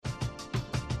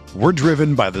We're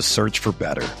driven by the search for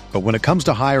better. But when it comes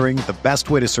to hiring, the best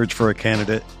way to search for a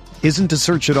candidate isn't to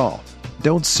search at all.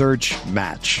 Don't search,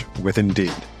 match with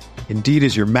Indeed. Indeed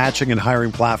is your matching and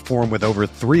hiring platform with over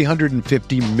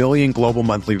 350 million global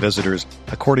monthly visitors,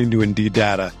 according to Indeed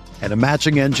data, and a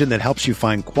matching engine that helps you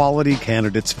find quality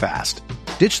candidates fast.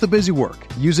 Ditch the busy work.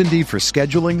 Use Indeed for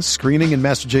scheduling, screening, and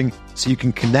messaging so you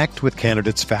can connect with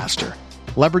candidates faster.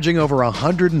 Leveraging over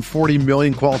 140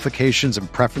 million qualifications and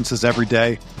preferences every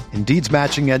day, Indeed's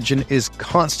matching engine is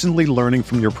constantly learning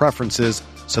from your preferences,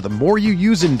 so the more you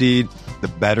use Indeed, the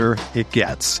better it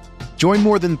gets. Join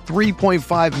more than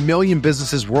 3.5 million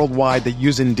businesses worldwide that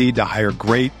use Indeed to hire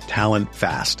great talent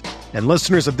fast. And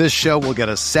listeners of this show will get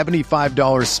a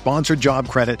 $75 sponsored job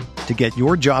credit to get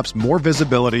your jobs more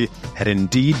visibility at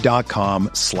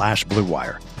Indeed.com/Blue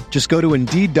Wire. Just go to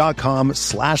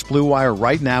Indeed.com/Blue Wire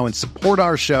right now and support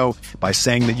our show by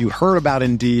saying that you heard about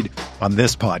Indeed on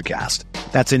this podcast.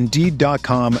 That's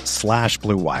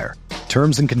Indeed.com/Blue Wire.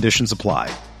 Terms and conditions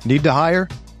apply. Need to hire?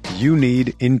 You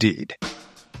need Indeed. Do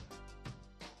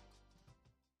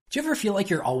you ever feel like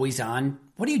you're always on?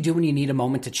 What do you do when you need a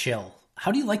moment to chill?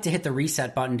 How do you like to hit the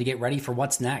reset button to get ready for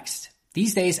what's next?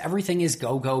 These days, everything is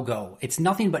go, go, go. It's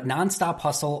nothing but nonstop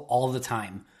hustle all the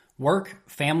time. Work,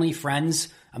 family, friends,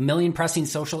 a million pressing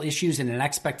social issues, and an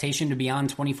expectation to be on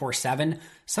 24/7.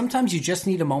 Sometimes you just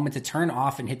need a moment to turn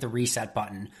off and hit the reset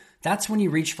button. That's when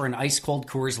you reach for an ice-cold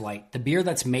Coors Light, the beer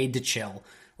that's made to chill.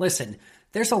 Listen,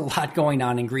 there's a lot going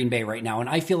on in Green Bay right now, and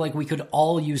I feel like we could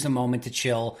all use a moment to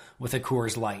chill with a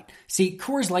Coors Light. See,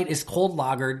 Coors Light is cold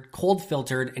lagered, cold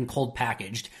filtered, and cold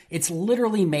packaged. It's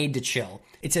literally made to chill.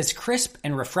 It's as crisp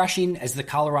and refreshing as the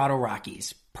Colorado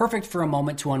Rockies. Perfect for a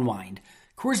moment to unwind.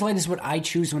 Coors Light is what I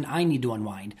choose when I need to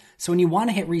unwind. So when you want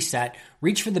to hit reset,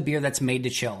 reach for the beer that's made to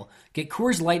chill. Get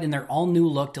Coors Light in their all-new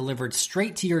look delivered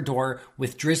straight to your door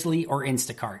with Drizzly or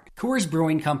Instacart. Coors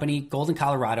Brewing Company, Golden,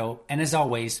 Colorado, and as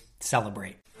always,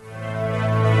 celebrate.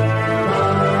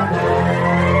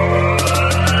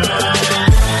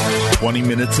 "20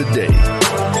 minutes a day,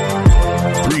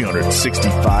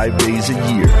 365 days a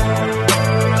year.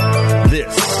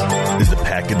 This is the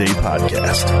Pack-A-Day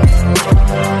Podcast.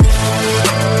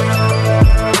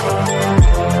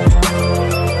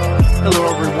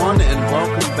 Hello, everyone, and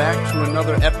welcome back to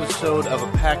another episode of a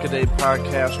Pack-A-Day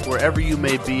Podcast, wherever you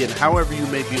may be and however you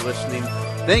may be listening.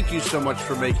 Thank you so much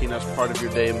for making us part of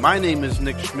your day. My name is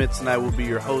Nick Schmitz, and I will be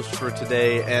your host for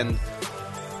today. And,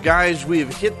 guys, we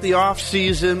have hit the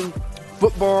off-season.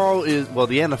 Football is, well,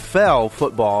 the NFL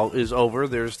football is over.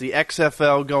 There's the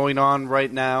XFL going on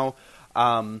right now.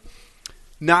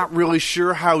 Not really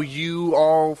sure how you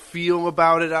all feel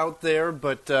about it out there,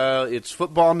 but it's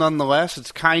football nonetheless.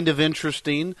 It's kind of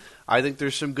interesting. I think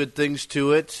there's some good things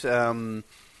to it.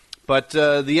 But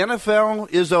the NFL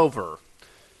is over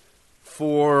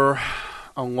for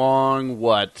a long,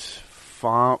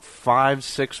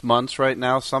 5-6 months right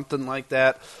now, something like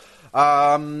that.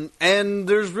 And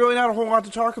there's really not a whole lot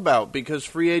to talk about because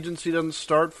free agency doesn't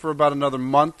start for about another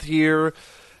month here,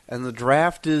 and the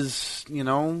draft is,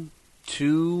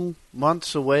 2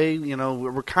 months away.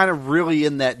 We're kind of really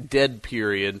in that dead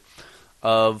period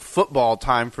of football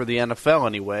time for the NFL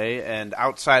anyway, and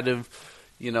outside of,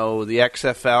 the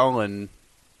XFL and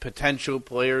potential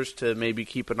players to maybe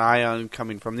keep an eye on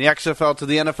coming from the XFL to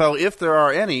the NFL, if there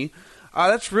are any,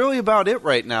 that's really about it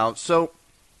right now. So,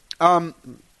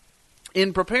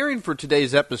 in preparing for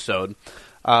today's episode,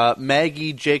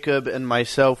 Maggie, Jacob, and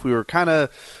myself, we were kind of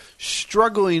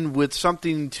struggling with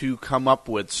something to come up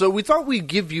with. So we thought we'd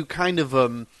give you kind of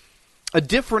a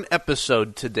different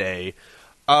episode today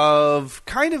of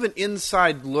kind of an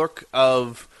inside look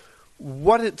of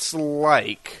what it's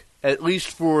like, at least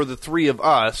for the three of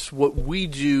us, what we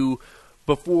do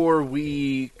before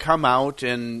we come out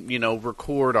and,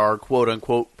 record our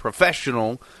quote-unquote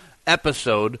professional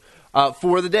episode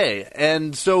for the day.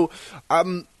 And so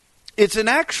it's an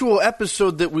actual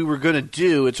episode that we were going to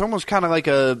do. It's almost kind of like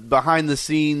a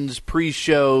behind-the-scenes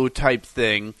pre-show type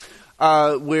thing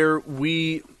where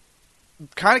we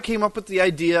kind of came up with the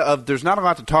idea of there's not a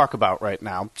lot to talk about right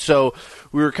now. So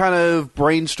we were kind of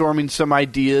brainstorming some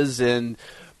ideas, and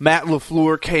Matt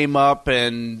LaFleur came up,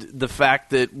 and the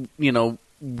fact that,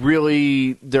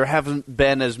 really there haven't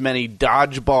been as many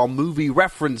dodgeball movie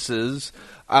references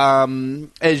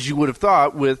as you would have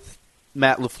thought with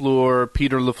Matt LaFleur,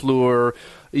 Peter LaFleur.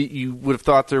 You would have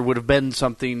thought there would have been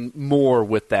something more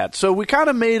with that. So we kind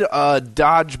of made a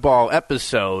dodgeball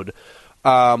episode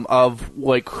of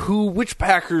which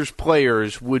Packers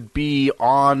players would be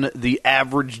on the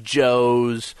average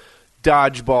Joe's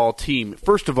Dodgeball team.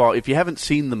 First of all, if you haven't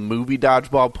seen the movie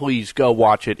Dodgeball, please go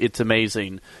watch it. It's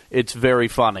amazing. It's very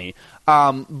funny.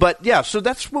 But yeah, so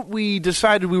that's what we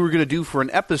decided we were going to do for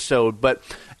an episode. But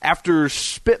after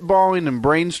spitballing and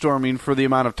brainstorming for the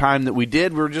amount of time that we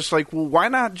did, we were just like, well, why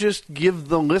not just give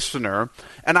the listener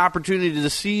an opportunity to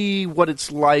see what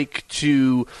it's like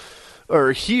to,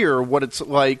 or hear what it's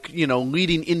like,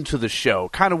 leading into the show,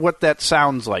 kind of what that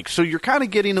sounds like. So you're kind of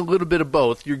getting a little bit of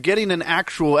both. You're getting an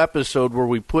actual episode where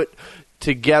we put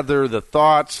together the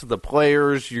thoughts, the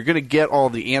players. You're going to get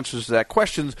all the answers to that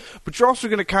questions, but you're also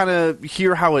going to kind of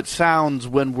hear how it sounds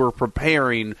when we're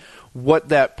preparing, what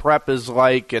that prep is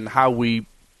like, and how we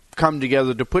come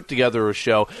together to put together a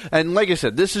show. And like I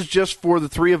said, this is just for the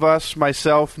three of us,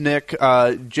 myself, Nick,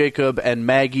 Jacob, and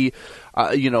Maggie.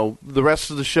 The rest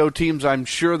of the show teams, I'm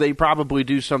sure they probably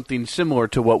do something similar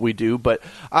to what we do. But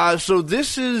so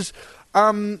this is...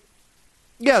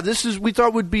 we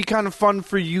thought would be kind of fun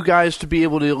for you guys to be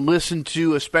able to listen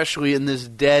to, especially in this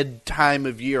dead time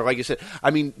of year. Like I said,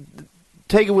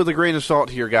 take it with a grain of salt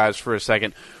here, guys, for a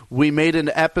second. We made an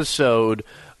episode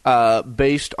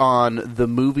based on the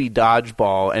movie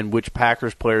Dodgeball and which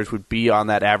Packers players would be on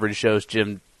that Average Joe's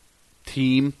Gym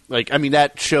team.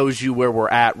 That shows you where we're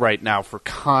at right now for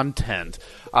content.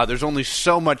 There's only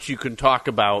so much you can talk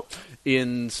about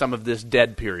in some of this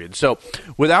dead period. So,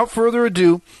 without further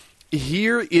ado,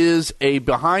 here is a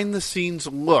behind-the-scenes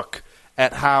look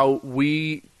at how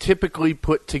we typically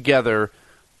put together,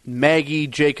 Maggie,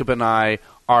 Jacob, and I,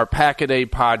 our Pack-A-Day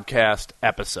podcast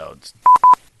episodes.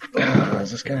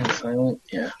 Is this guy silent?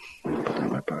 Yeah. In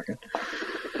my pocket.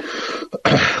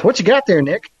 What you got there,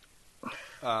 Nick?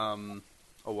 A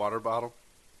water bottle.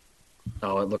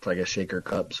 Oh, it looked like a shaker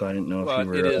cup, so I didn't know if you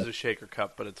were... It is a shaker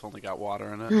cup, but it's only got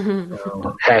water in it.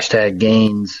 Hashtag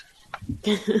gains.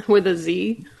 With a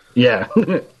Z? Yeah.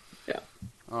 Yeah.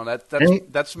 Oh,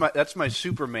 that's my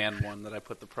Superman one that I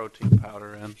put the protein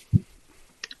powder in.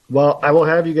 Well, I will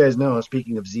have you guys know,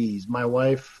 speaking of Z's, my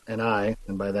wife and I,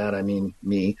 and by that I mean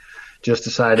me, just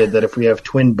decided that if we have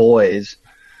twin boys,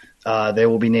 they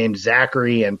will be named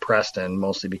Zachary and Preston,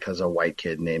 mostly because a white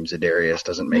kid named Zadarius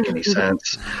doesn't make any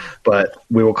sense. But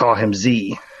we will call him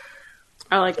Z.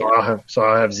 I like it.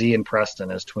 I'll have Z and Preston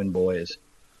as twin boys.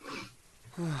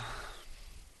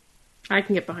 I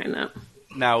can get behind that.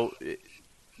 Now,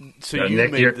 so you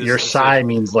Nick, made your sigh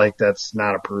means like that's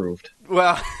not approved.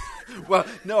 Well,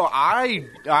 no, I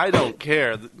don't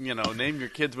care. Name your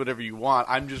kids whatever you want.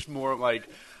 I'm just more like,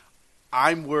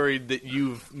 I'm worried that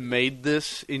you've made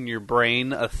this in your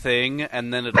brain a thing,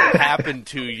 and then it'll happen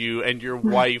to you, and your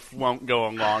wife won't go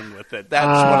along with it. That's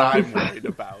what I'm worried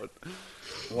about.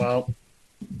 Well,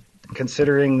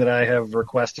 considering that I have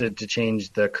requested to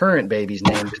change the current baby's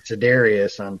name to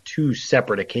Zadarius on 2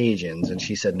 separate occasions, and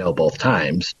she said no both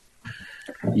times,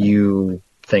 you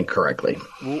think correctly.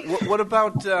 What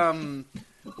about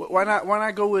why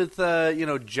not go with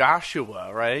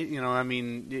Joshua, right?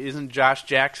 Isn't Josh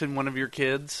Jackson one of your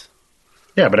kids?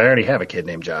 Yeah, but I already have a kid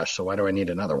named Josh, so why do I need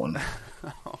another one?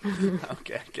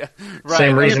 Okay. Right.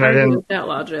 Same reason I didn't. That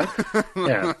logic.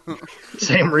 Yeah.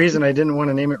 Same reason I didn't want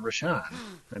to name it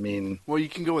Rashawn. Well, you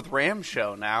can go with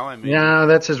Ramshow now. Yeah,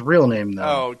 that's his real name, though.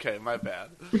 Oh, okay, my bad.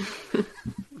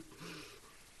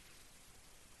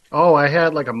 Oh, I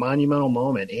had like a monumental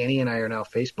moment. Annie and I are now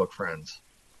Facebook friends.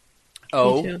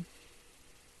 Oh.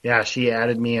 Yeah, she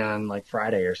added me on like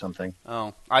Friday or something.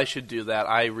 Oh, I should do that.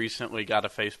 I recently got a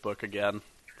Facebook again.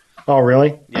 Oh,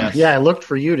 really? Yes. Yeah, I looked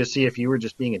for you to see if you were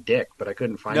just being a dick, but I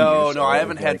couldn't find you. No, I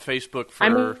haven't had Facebook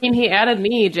for... he added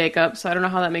me, Jacob, so I don't know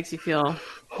how that makes you feel.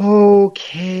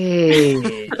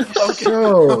 Okay.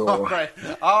 So...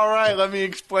 All right, let me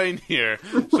explain here.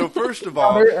 So first of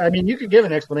all... you could give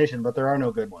an explanation, but there are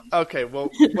no good ones. Okay, well,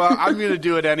 I'm going to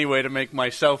do it anyway to make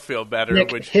myself feel better.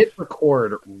 Nick, hit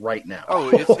record right now.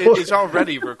 Oh, it's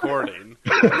already recording.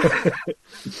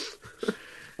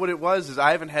 What it was is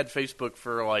I haven't had Facebook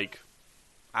for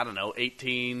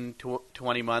 18,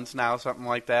 20 months now, something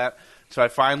like that. So I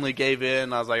finally gave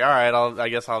in. I was like, all right, I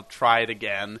guess I'll try it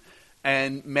again.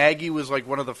 And Maggie was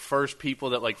one of the first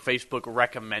people that Facebook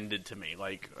recommended to me.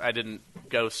 I didn't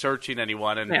go searching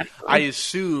anyone, and yeah. I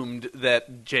assumed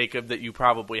that Jacob that you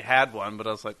probably had one, but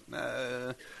I was like,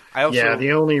 Yeah,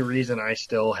 the only reason I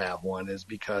still have one is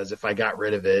because if I got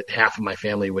rid of it, half of my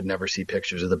family would never see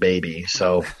pictures of the baby.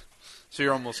 So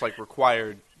you're almost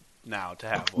required now to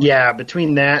have one. Yeah,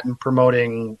 between that and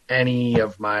promoting any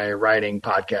of my writing,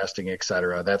 podcasting,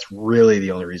 etc., that's really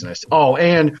the only reason I still. Oh,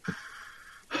 and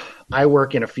I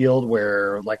work in a field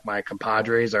where my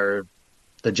compadres are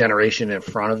the generation in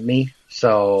front of me.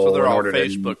 So they're all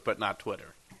Facebook, but not Twitter.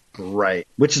 Right.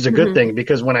 Which is a good thing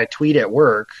because when I tweet at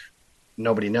work,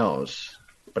 nobody knows.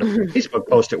 But if I Facebook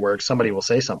post at work, somebody will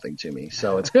say something to me.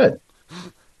 So it's good.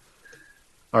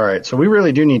 All right. So we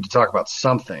really do need to talk about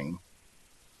something.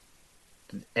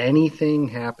 Did anything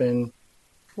happen?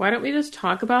 Why don't we just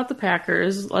talk about the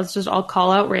Packers? Let's just all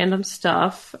call out random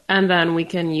stuff, and then we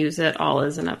can use it all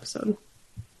as an episode.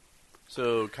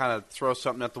 So kind of throw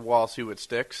something at the wall, see what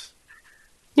sticks?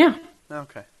 Yeah.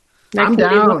 Okay. I'm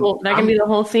down. That can be the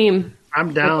whole theme.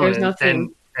 I'm down. There's no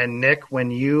theme. And Nick,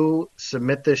 when you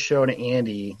submit this show to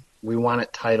Andy, we want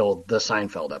it titled The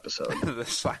Seinfeld Episode. The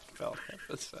Seinfeld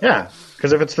episode. Yeah,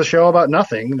 because if it's the show about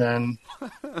nothing, then...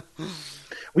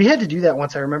 We had to do that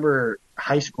once. I remember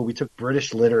high school, we took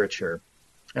British literature,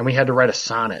 and we had to write a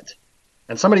sonnet.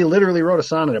 And somebody literally wrote a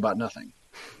sonnet about nothing.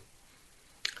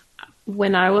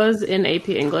 When I was in AP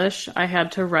English, I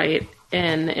had to write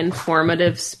an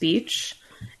informative speech,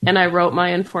 and I wrote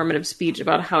my informative speech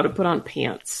about how to put on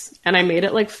pants. And I made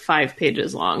it like 5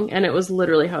 pages long, and it was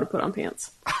literally how to put on pants.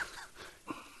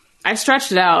 I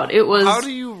stretched it out. It was How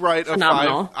do you write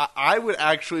phenomenal. a 5? I would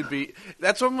actually be...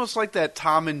 That's almost like that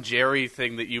Tom and Jerry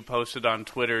thing that you posted on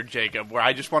Twitter, Jacob, where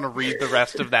I just want to read the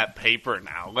rest of that paper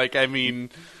now. Like, I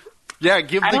mean... Yeah,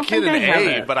 give the kid an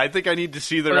A, but I think I need to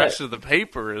see the rest of the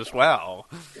paper as well.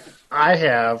 I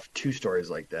have 2 stories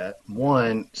like that.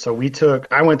 One, so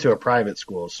I went to a private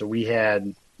school, so we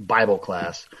had Bible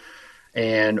class.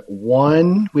 And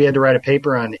one, we had to write a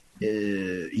paper on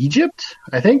Egypt,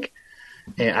 I think.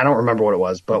 And I don't remember what it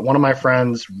was, but one of my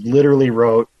friends literally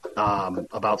wrote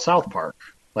about South Park.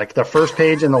 Like the first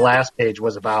page and the last page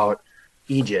was about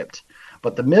Egypt,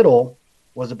 but the middle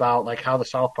was about like how the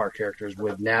South Park characters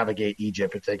would navigate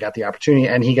Egypt if they got the opportunity,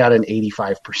 and he got an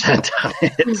 85% on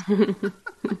it.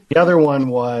 The other one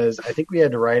was, I think we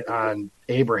had to write on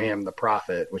Abraham the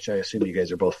prophet, which I assume you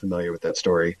guys are both familiar with that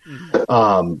story.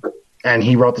 And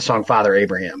he wrote the song Father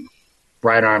Abraham,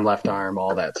 right arm, left arm,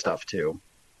 all that stuff too.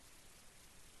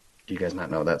 Do you guys not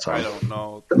know that song? I don't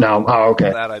know. No? Oh,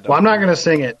 okay. Well, I'm not going to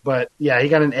sing it, but yeah, he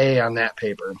got an A on that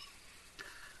paper,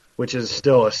 which is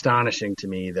still astonishing to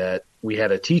me that we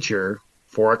had a teacher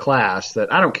for a class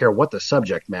that I don't care what the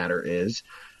subject matter is.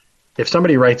 If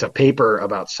somebody writes a paper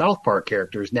about South Park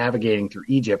characters navigating through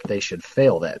Egypt, they should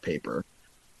fail that paper,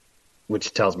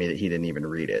 which tells me that he didn't even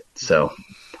read it. So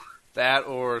that,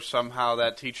 or somehow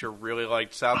that teacher really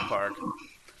liked South Park.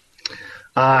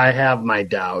 I have my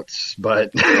doubts,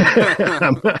 but I think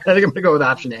I'm going to go with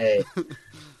option A.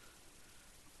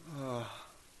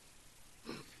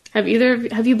 Have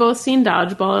you both seen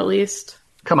Dodgeball at least?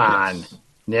 Come on,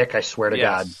 Nick, I swear to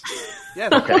God. Yeah,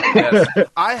 okay. Yes.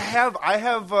 I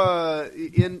have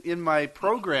in my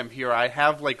program here, I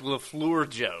have like LaFleur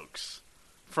jokes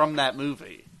from that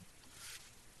movie.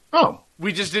 Oh.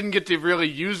 We just didn't get to really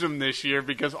use them this year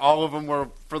because all of them were,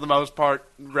 for the most part,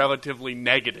 relatively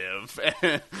negative.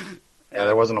 Yeah,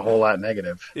 there wasn't a whole lot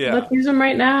negative. Yeah. Let's use them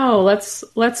right now. Let's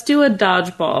do a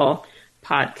Dodgeball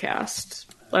podcast.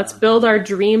 Let's build our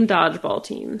dream Dodgeball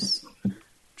teams.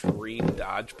 Dream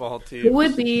Dodgeball teams? Who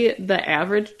would be the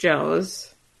average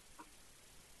Joes?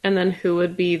 And then who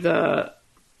would be the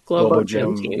Globo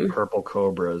Gym team? Purple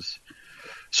Cobras.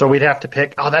 So we'd have to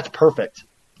pick... Oh, that's perfect.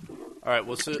 All right,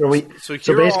 well, so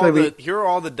here are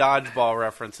all the dodgeball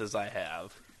references I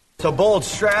have. It's a bold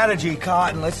strategy,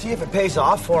 Cotton. Let's see if it pays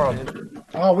off for them.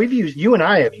 Oh, you and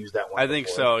I have used that one. I think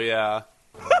so, yeah.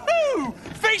 Woohoo!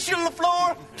 Facial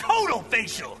LaFleur, total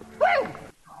facial. Woo!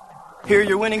 Here are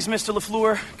your winnings, Mr.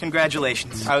 LaFleur.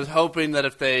 Congratulations. I was hoping that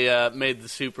if they made the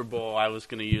Super Bowl, I was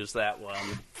going to use that one.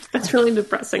 That's really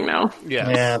depressing now. Yes.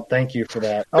 Yeah, thank you for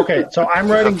that. Okay, so I'm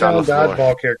writing down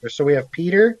dodgeball characters. So we have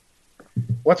Peter.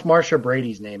 What's Marsha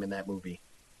Brady's name in that movie?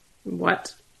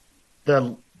 What?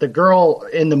 The girl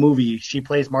in the movie, she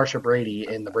plays Marsha Brady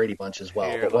in the Brady Bunch as well.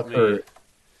 Here, but what's her?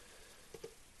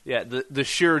 Yeah, the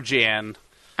Sure Jan.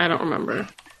 I don't remember.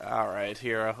 All right,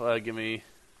 here, give me.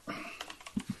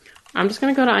 I'm just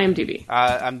gonna go to IMDb.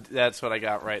 That's what I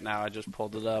got right now. I just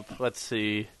pulled it up. Let's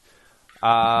see.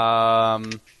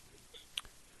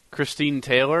 Christine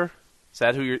Taylor. Is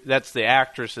that who? That's the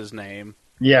actress's name.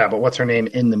 Yeah, but what's her name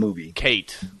in the movie?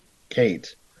 Kate.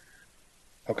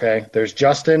 Okay. There's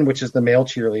Justin, which is the male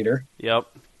cheerleader. Yep.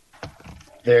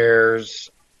 There's...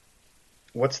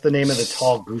 What's the name of the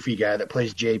tall, goofy guy that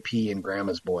plays JP in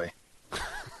Grandma's Boy?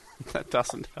 That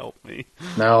doesn't help me.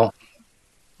 No.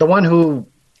 The one who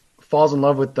falls in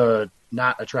love with the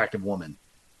not attractive woman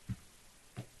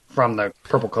from the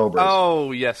Purple Cobras.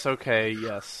 Oh, yes. Okay,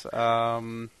 yes.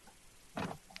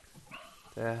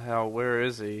 The hell, where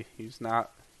is he? He's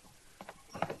not.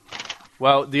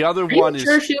 Well, the other one is.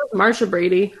 Sure, she was Marsha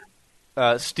Brady.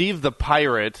 Steve the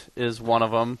Pirate is one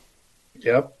of them.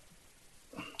 Yep.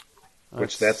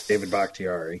 That's David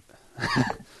Bakhtiari.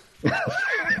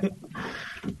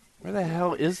 Where the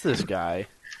hell is this guy?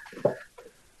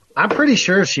 I'm pretty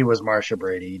sure she was Marsha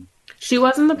Brady. She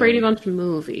was in the Brady Bunch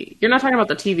movie. You're not talking about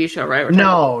the TV show, right?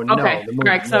 No. Okay, The movie,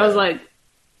 right, because I was like...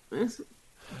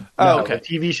 okay. The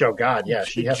TV show, God, yeah,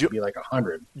 she has to be like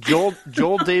 100.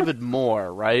 Joel David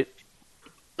Moore, right?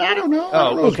 I don't know. I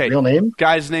don't know his real name.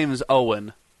 Guy's name is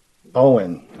Owen.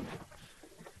 Owen.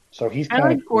 So he's I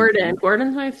like Gordon.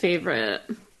 Gordon's my favorite.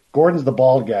 Gordon's the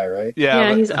bald guy, right?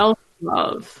 Yeah, he's Elf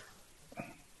Love.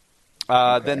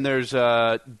 Then there's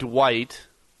Dwight.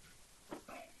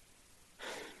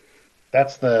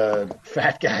 That's the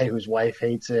fat guy whose wife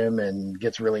hates him and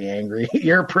gets really angry.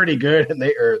 You're pretty good, and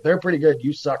they're pretty good.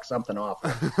 You suck something off.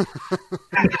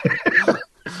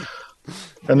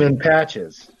 And then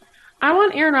Patches. I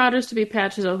want Aaron Rodgers to be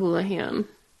Patches O'Houlihan.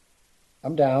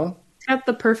 I'm down. He's got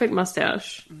the perfect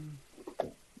mustache.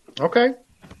 Okay.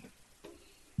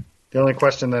 The only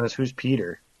question then is who's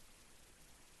Peter?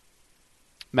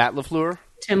 Matt LaFleur?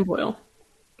 Tim Boyle.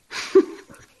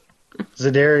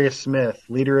 Zadarius Smith,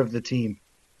 leader of the team.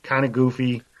 Kind of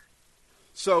goofy.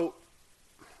 So,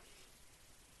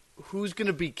 who's going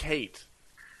to be Kate?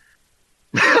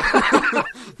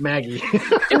 Maggie.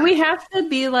 Do we have to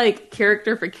be like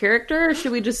character for character, or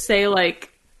should we just say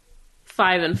like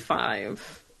 5 and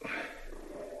 5?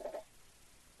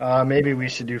 Maybe we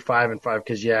should do 5 and 5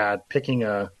 because picking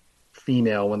a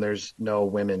female when there's no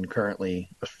women currently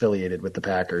affiliated with the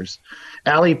Packers.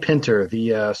 Allie Pinter,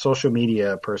 the social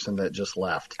media person that just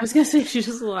left. I was gonna say she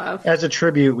just left. As a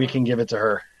tribute, we can give it to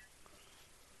her.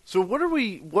 So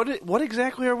what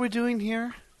exactly are we doing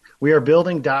here? We are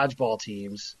building dodgeball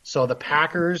teams. So the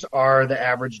Packers are the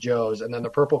average Joes, and then the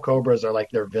Purple Cobras are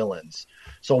like their villains.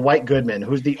 So White Goodman,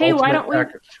 who's the ultimate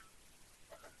Packers.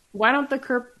 Why don't the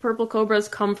Purple Cobras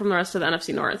come from the rest of the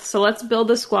NFC North? So let's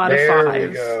build a squad of 5. There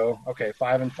you go. Okay,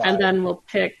 5 and 5. And then we'll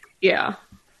pick,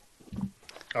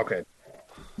 Okay.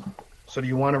 So do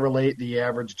you want to relate the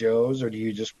average Joes, or do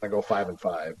you just want to go 5 and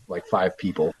 5, like 5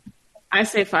 people? I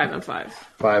say 5 and 5.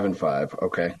 5 and 5,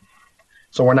 okay.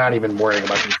 So we're not even worrying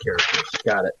about these characters.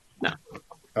 Got it. No.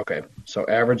 Okay, so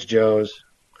average Joes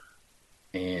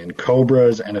and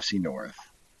Cobras, NFC North.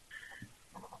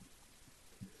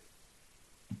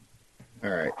 All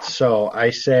right, so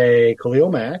I say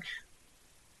Khalil Mack.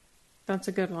 That's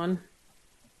a good one.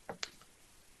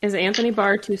 Is Anthony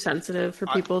Barr too sensitive for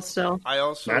people still? I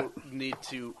also need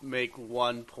to make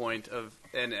one point of,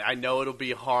 and I know it'll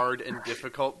be hard and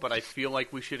difficult, but I feel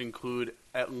like we should include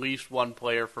at least one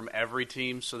player from every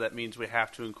team, so that means we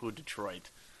have to include Detroit.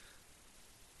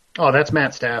 Oh, that's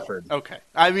Matt Stafford. Okay.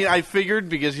 I mean, I figured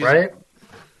because he's... Right?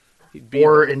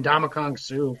 Or Ndamukong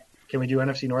Suh. Can we do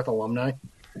NFC North alumni?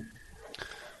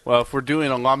 Well, if we're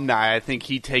doing alumni, I think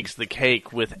he takes the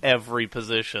cake with every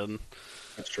position.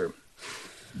 That's true.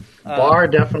 Barr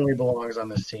definitely belongs on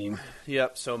this team.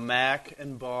 Yep, so Mack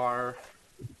and Barr.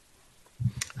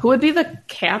 Who would be the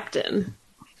captain?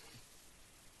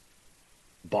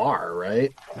 Barr,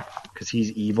 right? Because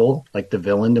he's evil, like the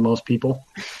villain to most people.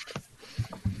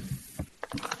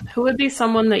 Who would be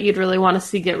someone that you'd really want to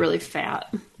see get really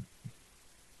fat?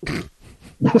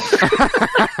 Okay,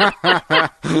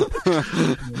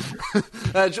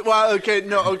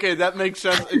 that makes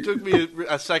sense. It took me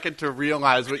a second to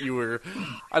realize what you were.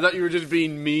 I thought you were just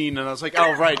being mean, and I was like,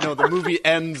 oh, right, no, the movie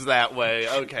ends that way.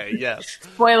 Okay, yes.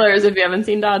 Spoilers if you haven't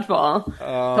seen Dodgeball.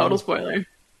 Total spoiler.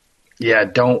 Yeah,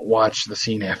 don't watch the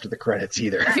scene after the credits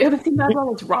either. If you haven't seen Dodgeball,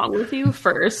 what's wrong with you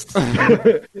first?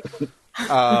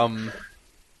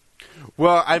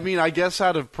 Well, I mean, I guess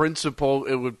out of principle,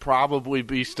 it would probably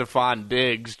be Stephon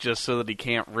Diggs, just so that he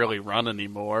can't really run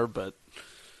anymore. But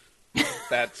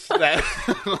that's that.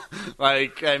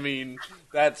 Like, I mean,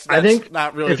 that's I think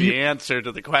not really the answer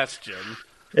to the question.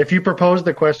 If you propose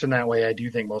the question that way, I do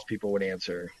think most people would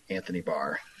answer Anthony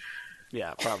Barr.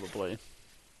 Yeah, probably.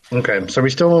 Okay, so we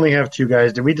still only have 2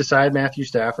 guys. Did we decide Matthew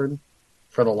Stafford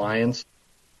for the Lions?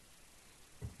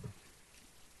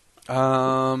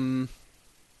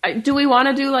 Do we want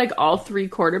to do like all 3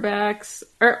 quarterbacks,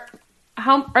 or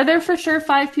how are there for sure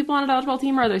 5 people on a dodgeball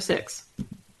team, or are there 6?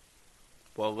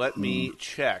 Well, let me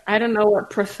check. I don't know what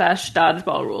profesh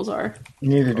dodgeball rules are.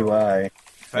 Neither do I.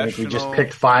 I think we just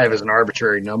picked 5 as an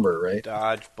arbitrary number, right?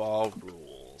 Dodgeball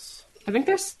rules. I think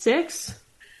there's 6.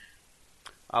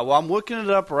 Well, I'm looking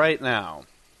it up right now.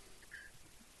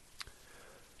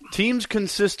 Teams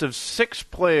consist of 6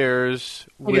 players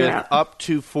with up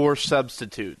to 4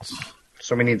 substitutes.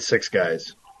 So we need 6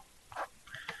 guys.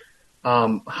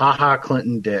 HaHa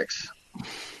Clinton Dix.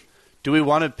 Do we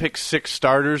want to pick 6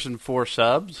 starters and 4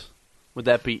 subs? Would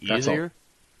that be easier?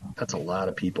 That's a lot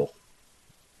of people.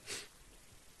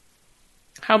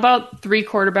 How about 3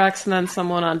 quarterbacks and then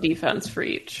someone on defense for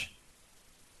each?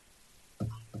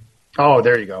 Oh,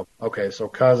 there you go. Okay, so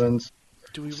Cousins.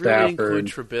 Do we really Stafford. include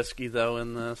Trubisky, though,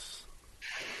 in this?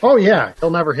 Oh, yeah.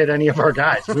 He'll never hit any of our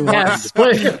guys. We want him to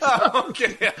play.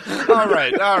 Okay. All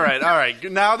right.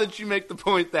 Now that you make the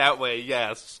point that way,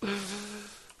 yes.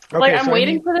 Okay, I'm so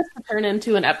waiting for this to turn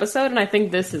into an episode, and I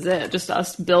think this is it. Just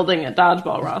us building a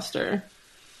dodgeball roster.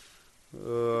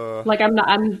 I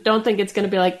don't think it's going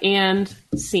to be like and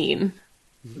scene.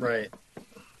 Right.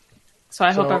 So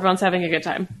I hope everyone's having a good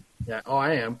time. Yeah. Oh,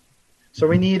 I am. So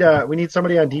we need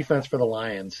somebody on defense for the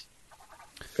Lions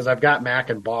because I've got Mack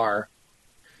and Barr.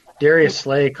 Darius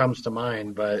Slay comes to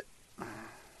mind, but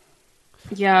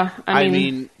yeah, I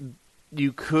mean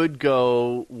you could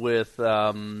go with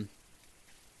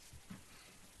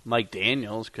Mike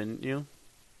Daniels, couldn't you?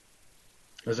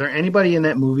 is there anybody in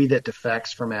that movie that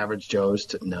defects from Average Joe's?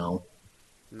 No.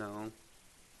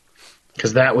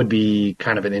 Because that would be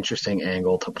kind of an interesting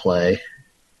angle to play.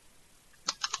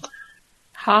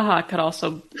 Haha could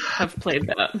also have played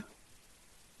that.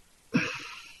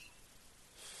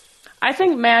 I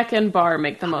think Mack and Barr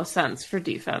make the most sense for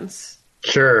defense.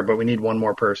 Sure, but we need one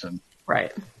more person.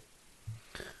 Right.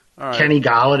 All right. Kenny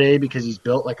Galladay because he's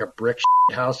built like a brick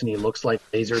house and he looks like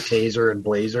Laser, Taser, and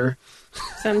Blazer.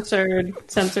 Censored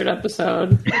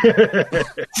episode.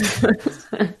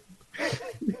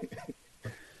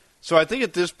 So I think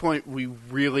at this point we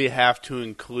really have to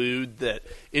include that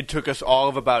it took us all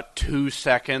of about 2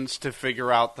 seconds to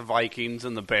figure out the Vikings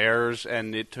and the Bears,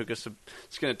 and it's going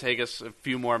to take us a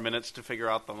few more minutes to figure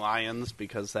out the Lions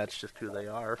because that's just who they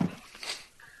are.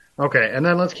 Okay, and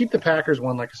then let's keep the Packers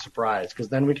one like a surprise because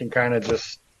then we can kind of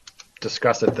just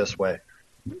discuss it this way.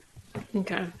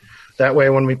 Okay. That way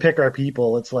when we pick our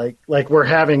people, it's like we're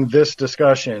having this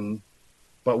discussion,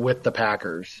 but with the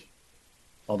Packers.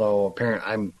 Although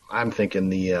apparently I'm thinking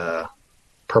the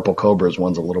Purple Cobras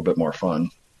one's a little bit more fun.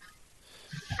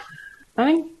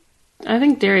 I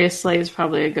think Darius Slay is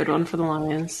probably a good one for the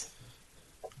Lions.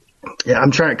 Yeah,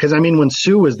 I'm trying because when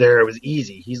Sue was there, it was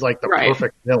easy. He's like the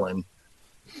perfect villain,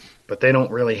 but they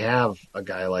don't really have a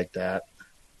guy like that.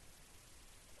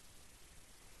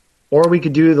 Or we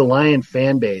could do the Lion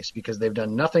fan base because they've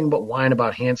done nothing but whine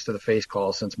about hands to the face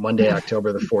calls since Monday,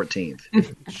 October the 14th.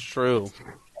 It's true.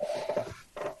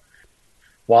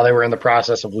 While they were in the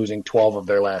process of losing 12 of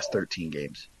their last 13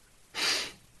 games.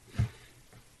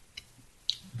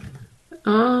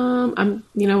 You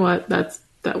know what?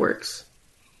 That works.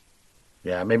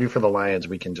 Yeah, maybe for the Lions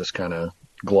we can just kind of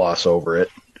gloss over it.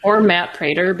 Or Matt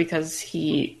Prater because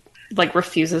he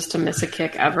refuses to miss a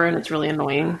kick ever, and it's really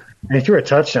annoying. And he threw a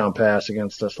touchdown pass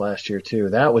against us last year too.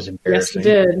 That was embarrassing.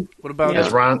 Yes, he did. What about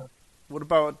What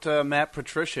about Matt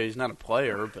Patricia? He's not a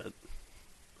player, but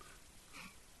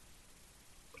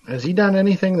has he done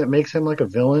anything that makes him like a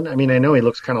villain? I know he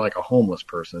looks kind of like a homeless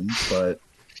person, but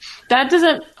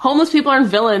homeless people aren't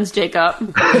villains, Jacob.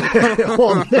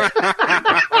 well,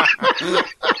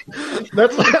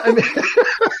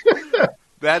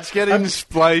 that's getting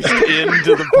spliced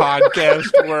into the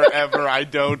podcast wherever. I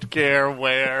don't care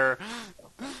where.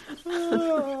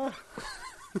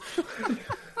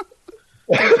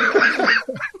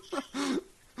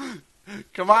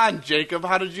 Come on, Jacob.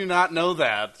 How did you not know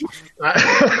that?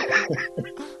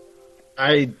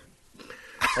 I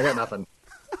got nothing.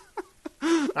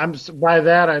 By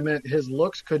that I meant his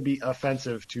looks could be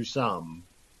offensive to some.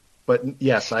 But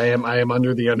yes, I am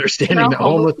under the understanding that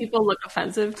homeless people look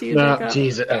offensive to you, no, Jacob?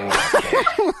 Jesus.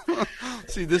 Oh.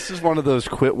 See, this is one of those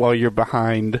quit while you're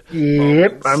behind.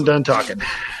 Yep, I'm done talking.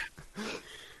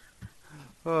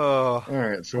 Oh. All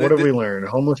right, so what have we learned?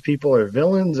 Homeless people are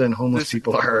villains and homeless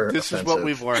people are This offensive. is what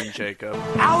we've learned, Jacob.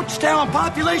 Ouchtown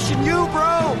population, you,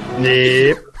 bro!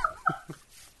 Yep.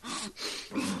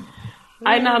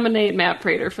 I nominate Matt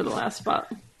Prater for the last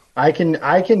spot. I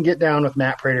can get down with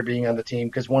Matt Prater being on the team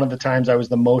because one of the times I was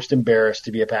the most embarrassed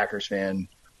to be a Packers fan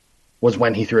was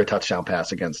when he threw a touchdown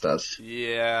pass against us.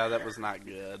 Yeah, that was not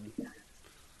good.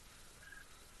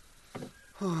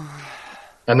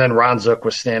 And then Ron Zook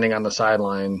was standing on the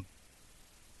sideline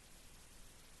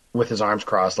with his arms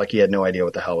crossed like he had no idea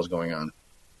what the hell was going on.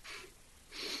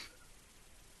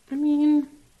 To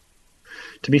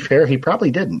be fair, he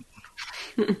probably didn't.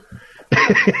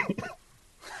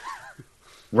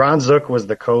 Ron Zook was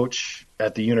the coach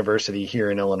at the university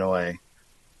here in Illinois,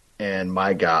 and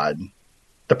my God,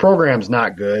 the program's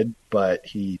not good, but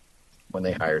when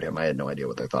they hired him, I had no idea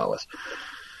what their thought was.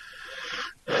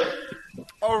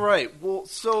 All right. Well,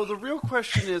 so the real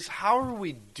question is, how are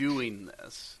we doing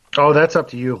this? Oh, that's up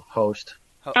to you, host.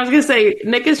 I was gonna say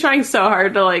Nick is trying so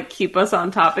hard to like keep us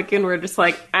on topic, and we're just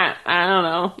like, I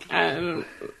don't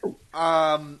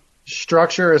know.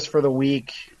 Structure is for the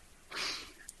week.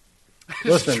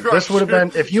 Listen, this would have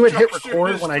been if you had hit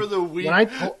record when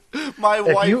my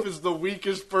wife is the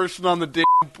weakest person on the damn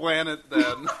planet.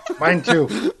 Then mine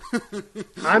too.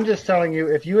 I'm just telling you,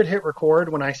 if you had hit record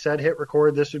when I said hit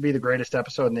record, this would be the greatest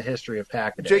episode in the history of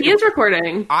Pack-A-Day. He is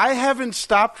recording. I haven't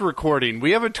stopped recording.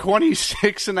 We have a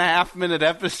 26.5-minute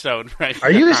episode right now.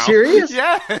 Are you serious?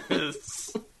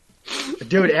 Yes.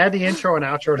 Dude, add the intro and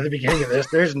outro to the beginning of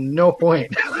this. There's no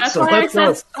point. That's why I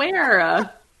said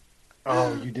swear.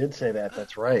 Oh, you did say that.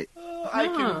 That's right.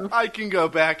 I can go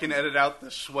back and edit out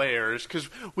the swears because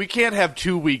we can't have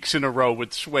 2 weeks in a row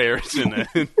with swears in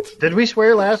it. Did we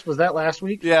swear last? Was that last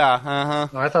week? Yeah. Uh-huh.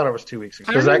 No, I thought it was 2 weeks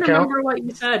ago. I don't remember what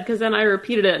you said because then I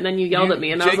repeated it and then you yelled at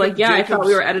me and I was like, "Yeah, I thought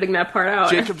we were editing that part out."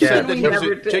 Jacob said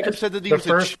that he was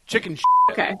a chicken.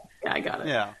 Okay, yeah, I got it.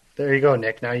 Yeah. There you go,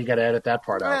 Nick. Now you got to edit that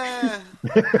part out.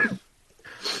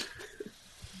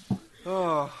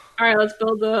 Oh. All right, let's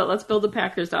build the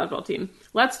Packers dodgeball team.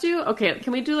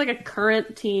 Can we do like a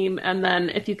current team and then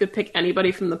if you could pick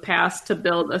anybody from the past to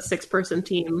build a 6-person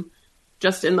team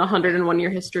just in the 101 year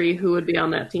history, who would be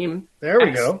on that team? There we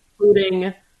go.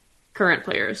 Including current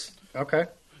players. Okay.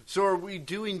 So are we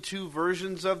doing 2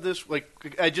 versions of this?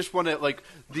 Like, I just want to, like,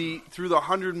 through the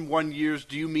 101 years,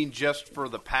 do you mean just for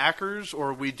the Packers, or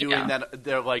are we doing that,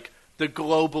 they're like, the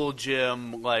global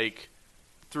gym, like,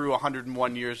 through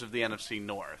 101 years of the NFC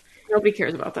North? Nobody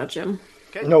cares about that, Jim.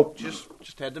 Okay. Nope.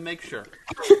 Just had to make sure.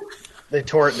 They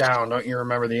tore it down. Don't you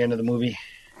remember the end of the movie?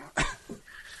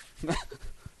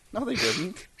 No, they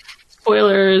didn't.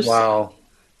 Spoilers. Wow.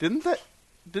 Didn't they?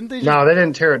 No, they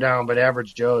didn't tear it down, but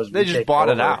Average Joe's. They just bought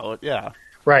it out, yeah.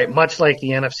 Right, much like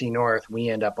the NFC North, we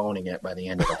end up owning it by the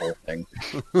end of the whole thing.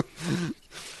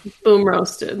 Boom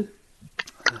roasted.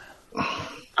 All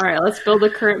right, let's build a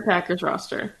current Packers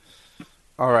roster.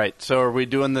 All right, so are we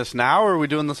doing this now, or are we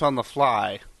doing this on the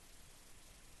fly?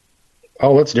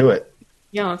 Oh, let's do it.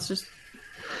 Yeah, let's just...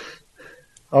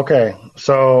 Okay,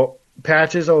 so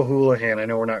Patches O'Houlihan, I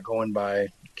know we're not going by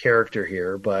character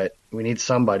here, but we need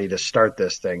somebody to start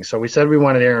this thing. So we said we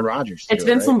wanted Aaron Rodgers to It's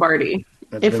Vince Lombardi.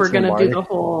 If we're going to do the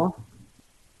whole...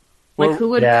 Like, who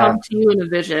would come to you in a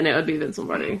vision? It would be Vince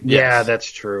Lombardi. Yeah,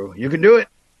 that's true. You can do it.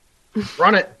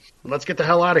 Run it. Let's get the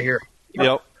hell out of here.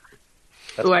 Yep.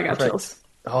 Ooh, I got chills.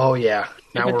 Oh, yeah.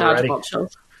 Now we're ready.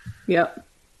 Chills. Yep.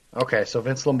 Okay, so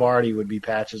Vince Lombardi would be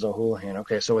Patches O'Houlihan.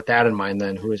 Okay, so with that in mind,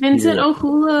 then, who is Vincent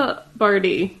O'Houlihan?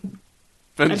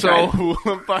 Vince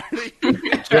O'Houlihan?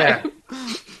 Yeah.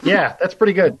 Yeah, that's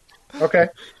pretty good. Okay.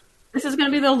 This is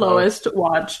going to be the lowest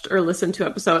watched or listened to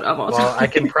episode of all time. Well, I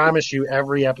can promise you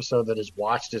every episode that is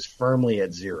watched is firmly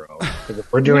at 0. Because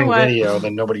if we're doing video,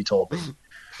 then nobody told me.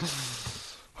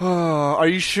 Oh, are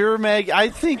you sure, Meg? I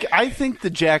think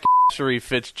the jackassery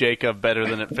fits Jacob better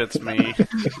than it fits me.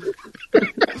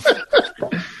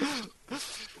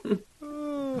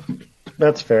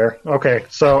 That's fair. Okay,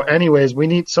 so anyways, we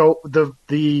need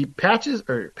the Patches,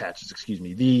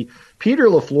 the Peter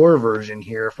LaFleur version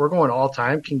here. If we're going all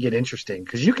time, can get interesting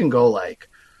because you can go like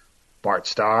Bart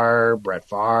Starr, Brett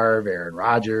Favre, Aaron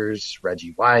Rodgers,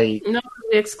 Reggie White. No,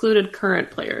 we excluded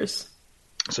current players.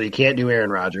 So you can't do Aaron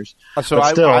Rodgers. So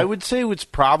I would say it's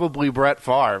probably Brett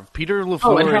Favre. Peter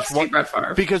LaFleur it has to be Brett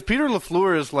Favre. Because Peter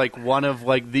LaFleur is like one of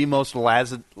like the most Yeah,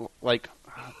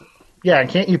 and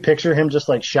can't you picture him just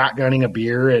like shotgunning a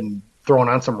beer and throwing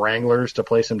on some Wranglers to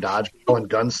play some dodgeball and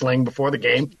gunsling before the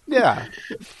game? Yeah.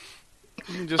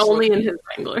 Only in his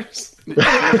Wranglers.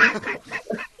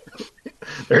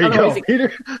 There you go.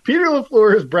 Peter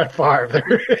LaFleur is Brett Favre.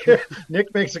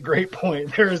 Nick makes a great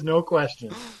point. There is no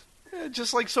question.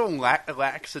 Just like so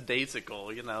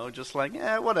lackadaisical, just like,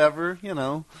 whatever,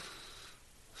 Okay,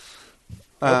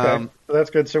 so that's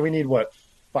good. So we need,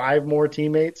 5 more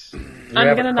teammates? I'm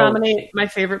going to nominate my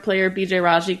favorite player, BJ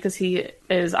Raji, because he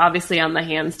is obviously on the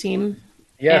hands team.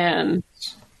 Yeah. And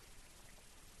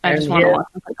I just want to watch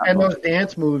him play. And those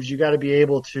dance moves, you got to be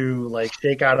able to, like,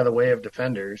 shake out of the way of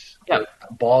defenders. Yep.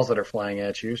 Balls that are flying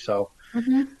at you, so...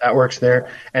 Mm-hmm. That works there.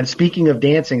 And speaking of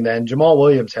dancing, then, Jamal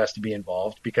Williams has to be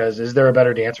involved because is there a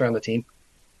better dancer on the team?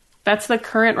 That's the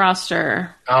current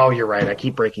roster. Oh, you're right. I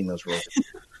keep breaking those rules.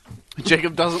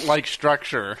 Jacob doesn't like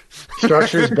structure.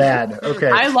 Structure's bad. Okay.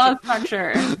 I love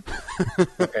structure.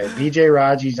 Okay. BJ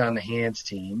Raji's on the hands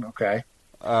team. Okay.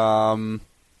 Don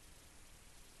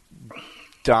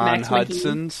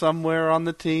Hudson somewhere on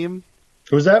the team.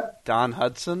 Who's that? Don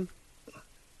Hudson.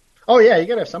 Oh, yeah. You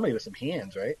got to have somebody with some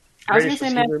hands, right? I was going to Greatest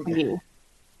say Max receiver. McGee.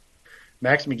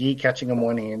 Max McGee catching him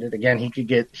one-handed. Again,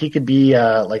 he could be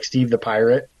like Steve the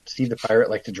Pirate. Steve the Pirate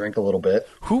liked to drink a little bit.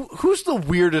 Who's the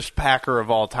weirdest Packer of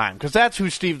all time? Because that's who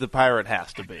Steve the Pirate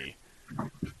has to be.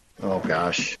 Oh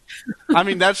gosh. I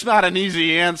mean, that's not an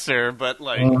easy answer, but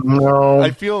No. I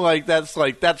feel like that's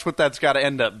what that's got to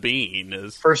end up being.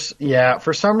 Is For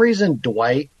some reason,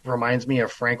 Dwight reminds me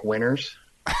of Frank Winters.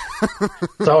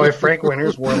 So if Frank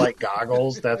Winters wore like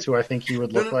goggles, that's who I think he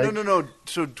would look like. No.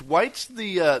 So Dwight's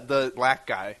the black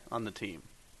guy on the team.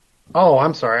 Oh,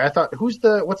 I'm sorry. I thought what's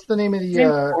the name of the?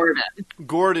 Gordon.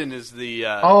 Gordon is the.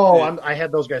 I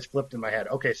had those guys flipped in my head.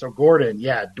 Okay, so Gordon,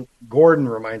 yeah, Gordon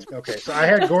reminds me. Okay, so I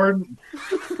had Gordon.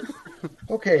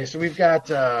 Okay, so we've got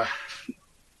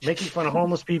making fun of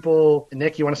homeless people.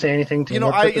 Nick, you want to say anything to?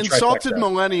 I insulted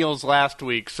millennials last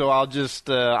week, so I'll just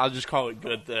call it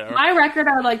good there. My record,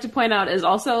 I would like to point out, is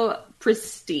also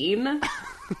pristine.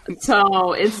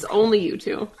 So it's only you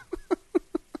two.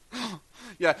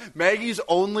 Yeah, Maggie's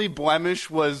only blemish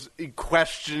was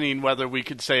questioning whether we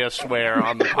could say a swear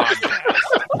on the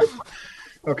podcast.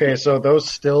 Okay, so those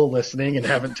still listening and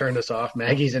haven't turned us off,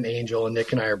 Maggie's an angel, and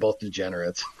Nick and I are both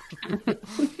degenerates.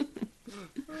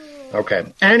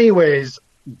 Okay. Anyways,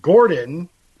 Gordon,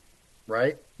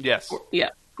 right? Yes. Yeah,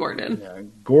 Gordon. Yeah,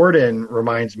 Gordon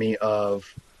reminds me of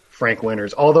Frank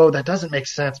Winters, although that doesn't make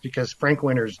sense because Frank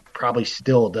Winters probably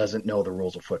still doesn't know the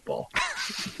rules of football.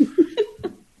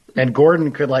 And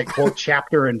Gordon could quote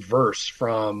chapter and verse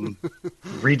from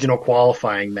regional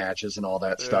qualifying matches and all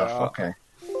that stuff.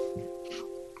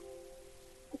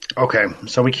 Okay,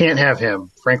 so we can't have him.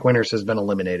 Frank Winters has been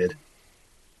eliminated.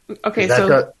 Okay,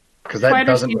 because that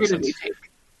doesn't make receiver did we sense.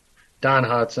 take? Don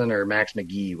Hudson or Max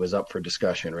McGee was up for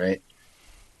discussion, right?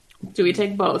 Do we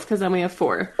take both? Because then we have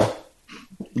 4.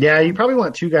 Yeah, you probably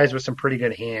want 2 guys with some pretty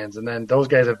good hands, and then those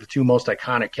guys have the 2 most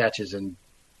iconic catches in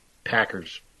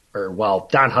Packers.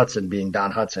 Don Hudson being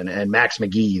Don Hudson, and Max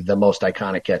McGee, the most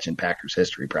iconic catch in Packers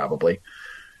history, probably.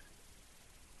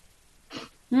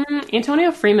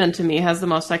 Antonio Freeman, to me, has the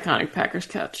most iconic Packers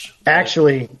catch.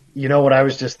 Actually, you know what I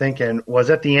was just thinking was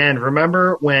at the end.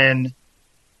 Remember when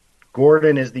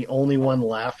Gordon is the only one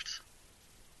left?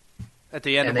 At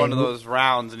the end of one of those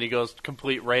rounds, and he goes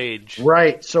complete rage.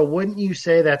 Right. So wouldn't you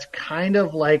say that's kind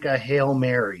of like a Hail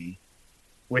Mary,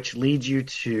 which leads you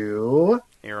to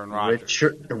Aaron Rodgers.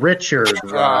 Richard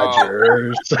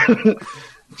Rodgers.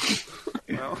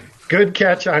 Well. Good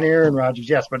catch on Aaron Rodgers,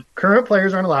 yes, but current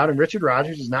players aren't allowed, and Richard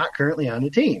Rodgers is not currently on the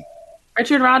team.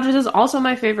 Richard Rodgers is also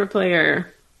my favorite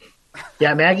player.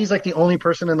 Yeah, Maggie's like the only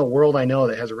person in the world I know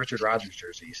that has a Richard Rodgers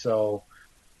jersey. So,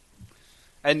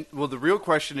 and the real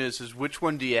question is which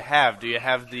one do you have? Do you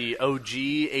have the OG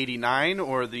 89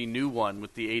 or the new one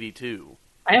with the 82?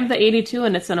 I have the 82,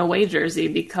 and it's an away jersey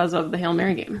because of the Hail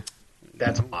Mary game.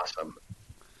 That's awesome.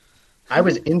 I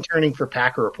was interning for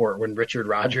Packer Report when Richard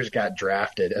Rodgers got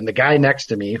drafted, and the guy next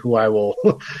to me, who I will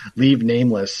leave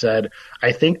nameless, said,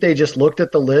 I think they just looked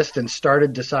at the list and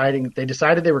decided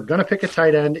they were going to pick a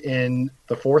tight end in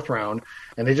the 4th round,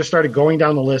 and they just started going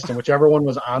down the list, and whichever one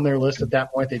was on their list at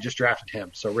that point, they just drafted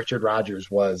him. So Richard Rodgers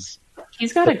was...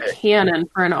 He's got a cannon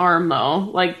for an arm, though.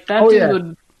 Like, that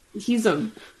dude, yeah.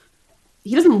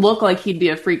 He doesn't look like he'd be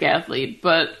a freak athlete,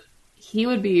 but he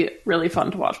would be really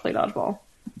fun to watch play dodgeball.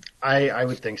 I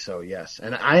would think so, yes.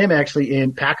 And I am actually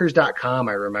in Packers.com,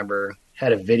 I remember,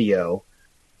 had a video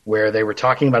where they were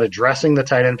talking about addressing the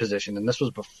tight end position. And this was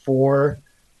before,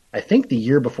 I think the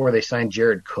year before they signed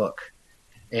Jared Cook.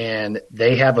 And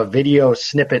they have a video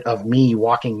snippet of me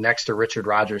walking next to Richard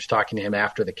Rodgers talking to him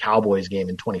after the Cowboys game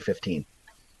in 2015.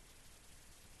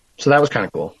 So that was kind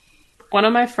of cool. One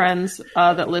of my friends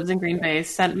that lives in Green Bay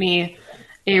sent me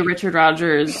a Richard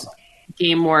Rodgers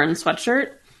game-worn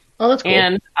sweatshirt. Oh, that's cool.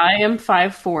 And I am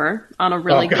 5'4" on a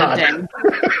really good day. And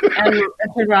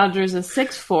Richard Rodgers is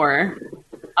 6'4".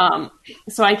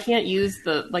 So I can't use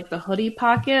the hoodie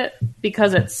pocket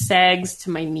because it sags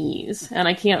to my knees and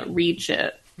I can't reach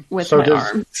it with my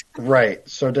arms. Right.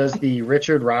 So does the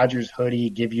Richard Rodgers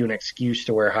hoodie give you an excuse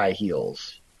to wear high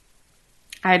heels?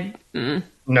 No. I'm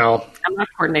not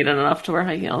coordinated enough to wear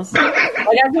high heels.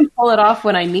 I can pull it off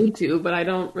when I need to, but I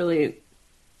don't really...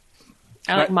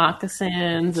 I like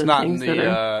moccasins and things that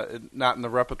are... not in the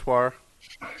repertoire?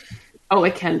 Oh,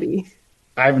 it can be.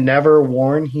 I've never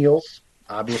worn heels,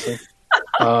 obviously.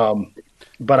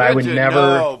 But I would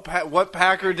never... What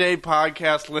Packer Day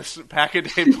podcast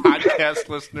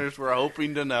listeners were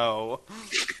hoping to know.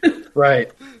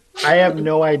 Right. I have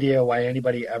no idea why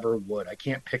anybody ever would. I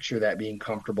can't picture that being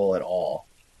comfortable at all.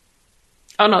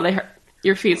 Oh, no, they hurt.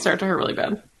 Your feet start to hurt really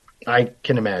bad. I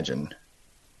can imagine.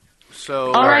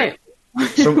 So, all right.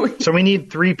 So we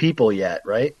need 3 people yet,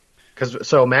 right?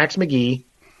 So Max McGee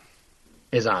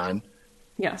is on.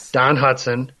 Yes. Don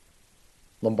Hudson,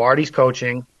 Lombardi's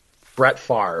coaching, Brett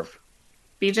Favre.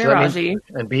 BJ Raji.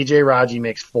 And BJ Raji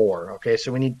makes 4. Okay,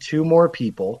 so we need 2 more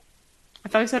people. I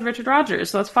thought you said Richard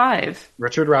Rodgers, so that's 5.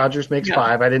 Richard Rodgers makes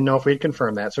 5. I didn't know if we'd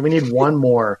confirm that. So we need 1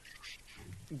 more.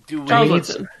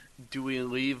 Do we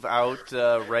leave out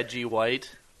Reggie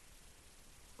White?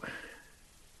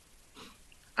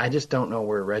 I just don't know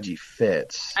where Reggie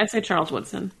fits. I'd say Charles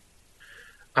Woodson.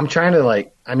 I'm trying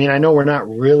to I know we're not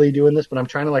really doing this, but I'm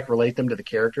trying to relate them to the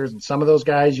characters. And some of those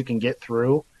guys you can get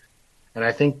through. And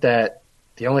I think that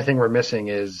the only thing we're missing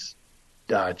is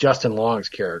Justin Long's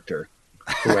character,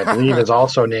 who I believe is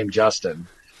also named Justin.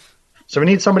 So we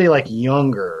need somebody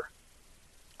younger.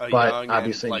 But young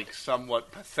obviously, and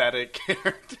somewhat pathetic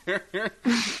character.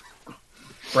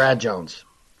 Brad Jones.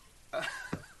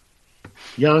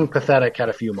 Young, pathetic, had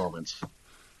a few moments.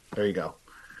 There you go.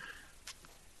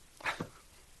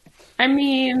 I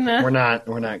mean, we're not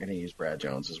going to use Brad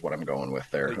Jones, is what I'm going with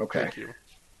there. Okay. Thank you.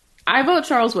 I vote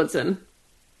Charles Woodson.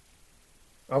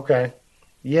 Okay.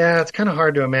 Yeah, it's kind of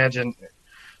hard to imagine.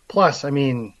 Plus,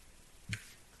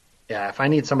 if I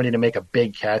need somebody to make a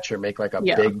big catch or make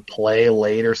big play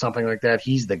late or something like that,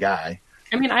 he's the guy.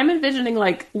 I'm envisioning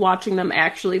watching them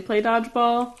actually play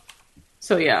dodgeball.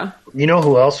 So yeah. You know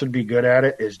who else would be good at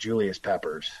it is Julius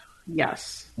Peppers.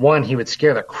 Yes. 1, he would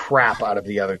scare the crap out of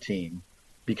the other team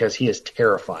because he is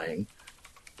terrifying.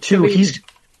 2,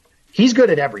 he's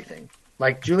good at everything.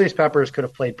 Julius Peppers could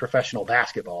have played professional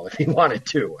basketball if he wanted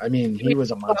to. He was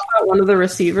a monster. One of the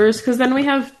receivers, because then we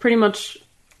have pretty much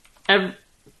we don't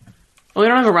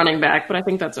have a running back, but I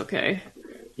think that's okay.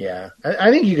 Yeah. I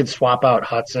think you could swap out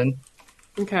Hudson.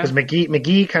 Okay. Because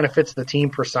McGee kind of fits the team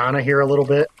persona here a little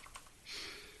bit.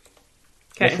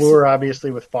 Okay. LaFleur, obviously,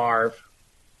 with Favre.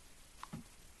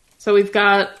 So we've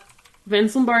got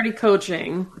Vince Lombardi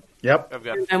coaching. Yep.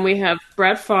 And then we have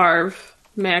Brett Favre,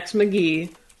 Max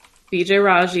McGee, BJ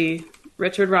Raji,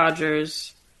 Richard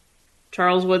Rodgers,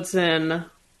 Charles Woodson,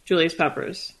 Julius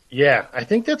Peppers. Yeah, I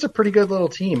think that's a pretty good little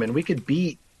team, and we could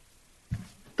beat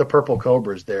the Purple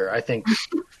Cobras there, I think.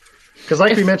 Because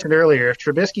we mentioned earlier, if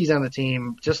Trubisky's on the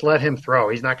team, just let him throw.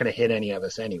 He's not going to hit any of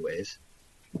us anyways.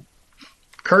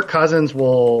 Kirk Cousins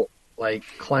will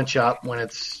clench up when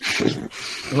it's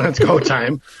go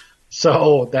time.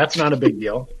 So that's not a big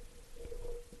deal.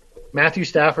 Matthew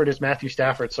Stafford is Matthew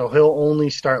Stafford, so he'll only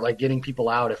start getting people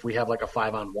out if we have a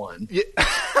 5-on-1. Yeah.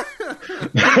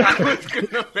 I was going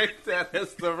to make that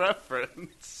as the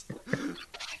reference.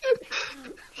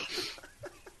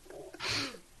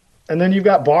 And then you've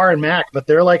got Barr and Mac, but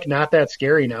they're not that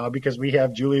scary now because we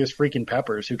have Julius freaking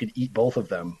Peppers who could eat both of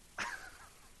them.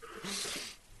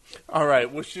 All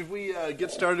right. Well, should we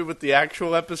get started with the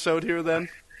actual episode here then?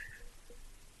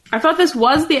 I thought this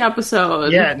was the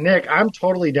episode. Yeah, Nick, I'm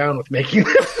totally down with making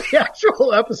this the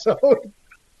actual episode.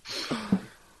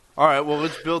 All right. Well,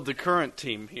 let's build the current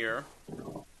team here.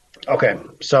 Okay.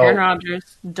 So Aaron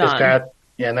Rodgers, done.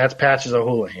 And that's Patches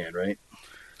O'Houlihan, right?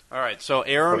 All right. So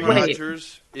Aaron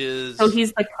Rodgers is. So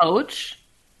he's the coach?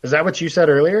 Is that what you said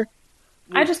earlier?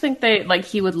 I just think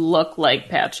he would look like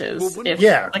Patches. Well,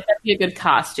 that'd be a good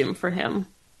costume for him.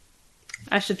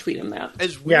 I should tweet him that.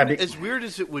 As weird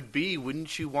as it would be,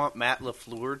 wouldn't you want Matt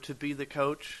LaFleur to be the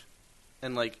coach?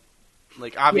 And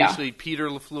obviously Peter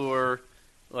LaFleur,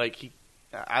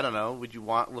 I don't know, would you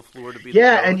want LaFleur to be the coach?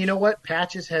 Yeah, and you know what?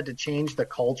 Patches had to change the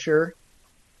culture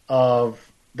of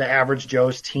the Average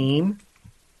Joe's team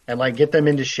and get them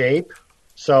into shape.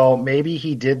 So maybe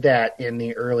he did that in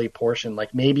the early portion.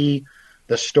 Maybe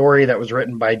the story that was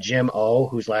written by Jim O,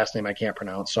 whose last name I can't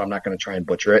pronounce, so I'm not going to try and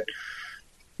butcher it.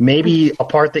 Maybe a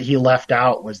part that he left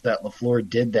out was that LaFleur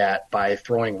did that by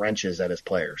throwing wrenches at his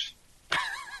players.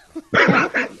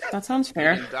 That sounds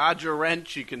fair. You can dodge a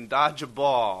wrench, you can dodge a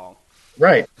ball.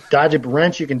 Right. Dodge a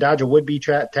wrench, you can dodge a would-be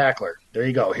tackler. There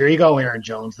you go. Here you go, Aaron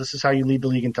Jones. This is how you lead the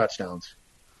league in touchdowns.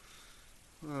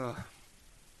 All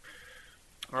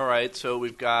right, so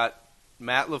we've got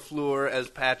Matt LaFleur as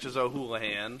Patches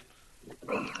O'Houlihan.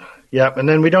 Yep, and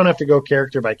then we don't have to go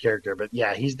character by character, but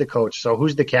yeah, he's the coach. So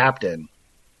who's the captain?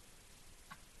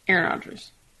 Aaron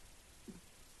Rodgers.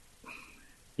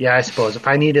 Yeah, I suppose if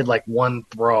I needed one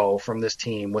throw from this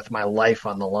team with my life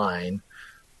on the line,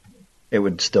 it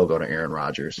would still go to Aaron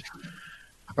Rodgers.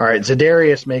 All right,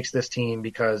 Za'Darius makes this team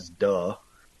because duh.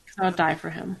 I would die for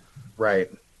him.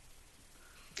 Right.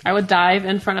 I would dive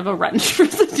in front of a wrench for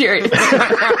Za'Darius.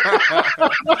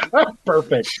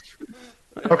 Perfect.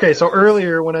 Okay, so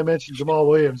earlier when I mentioned Jamal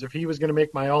Williams, if he was going to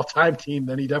make my all-time team,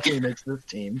 then he definitely makes this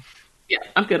team. Yeah,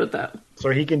 I'm good at that. So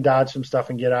he can dodge some stuff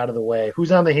and get out of the way.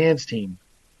 Who's on the hands team?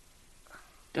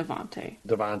 Devontae.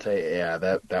 Devontae. Yeah,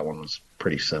 that one was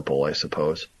pretty simple, I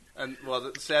suppose. And well,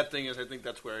 the sad thing is, I think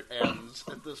that's where it ends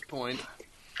at this point.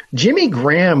 Jimmy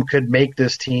Graham could make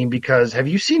this team because have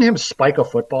you seen him spike a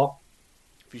football?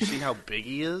 Have you seen how big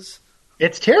he is?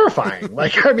 It's terrifying.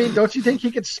 Like, I mean, don't you think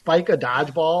he could spike a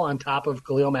dodgeball on top of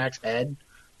Khalil Mack's head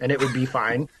and it would be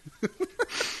fine?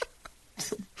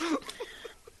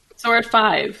 So we're at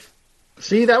 5.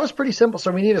 See, that was pretty simple.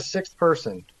 So we need a 6th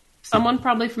person. Someone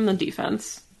probably from the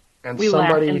defense. And We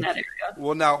somebody lack in that area.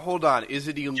 Well, now hold on. Is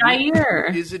it illegal?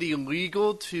 Jair. Is it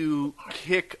illegal to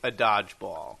kick a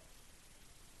dodgeball?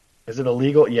 Is it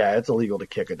illegal? Yeah, it's illegal to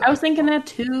kick a dodgeball. I was thinking that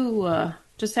too.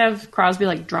 Just have Crosby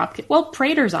like drop kick. Well,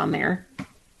 Prater's on there.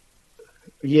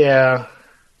 Yeah.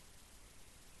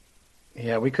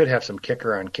 Yeah, we could have some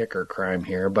kicker on kicker crime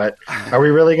here, but are we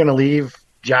really going to leave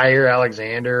Jair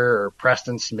Alexander or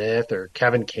Preston Smith or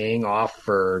Kevin King off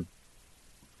for...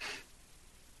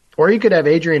 Or you could have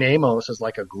Adrian Amos as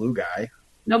like a glue guy.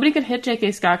 Nobody could hit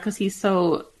J.K. Scott because he's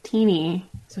so teeny.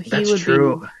 So he That's would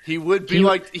true. He would be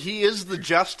he is the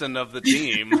Justin of the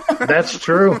team. That's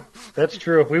true. That's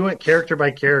true. If we went character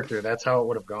by character, that's how it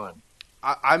would have gone.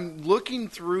 I'm looking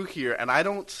through here, and I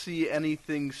don't see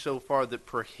anything so far that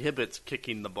prohibits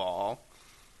kicking the ball.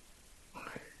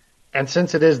 And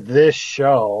since it is this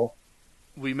show...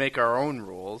 We make our own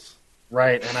rules.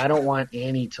 Right, and I don't want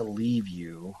Annie to leave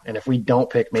you. And if we don't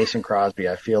pick Mason Crosby,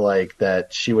 I feel like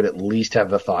that she would at least have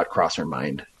the thought cross her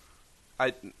mind.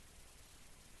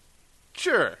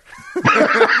 Sure.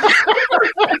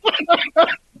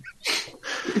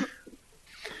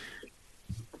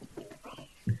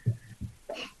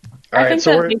 I think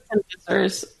that Mason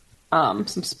deserves some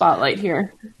spotlight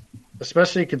here.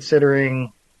 Especially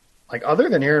considering, like, other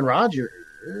than Aaron Rodgers,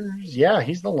 yeah,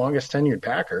 he's the longest tenured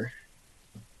Packer.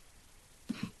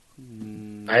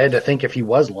 I had to think if he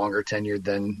was longer tenured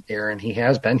than Aaron. He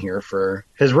has been here for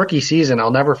his rookie season.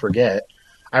 I'll never forget.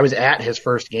 I was at his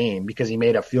first game because he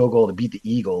made a field goal to beat the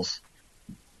Eagles.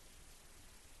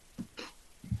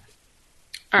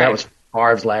 That was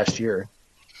Favre's last year.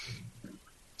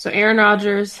 So Aaron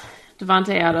Rodgers,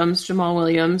 Devontae Adams, Jamal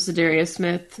Williams, Zadarius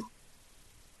Smith,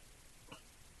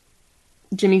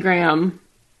 Jimmy Graham,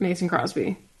 Mason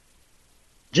Crosby.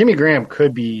 Jimmy Graham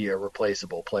could be a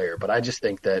replaceable player, but I just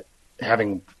think that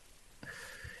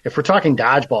if we're talking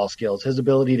dodgeball skills, his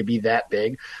ability to be that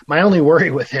big, my only worry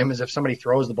with him is if somebody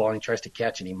throws the ball and he tries to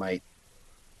catch it, he might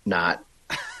not.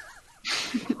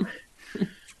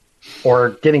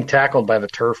 Or getting tackled by the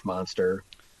turf monster.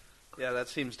 Yeah, that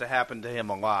seems to happen to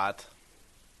him a lot.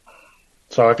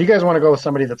 So if you guys want to go with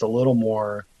somebody that's a little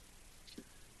more...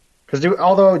 Because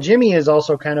although Jimmy is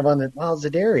also kind of on the... Well,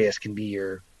 Zadarius can be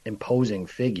your imposing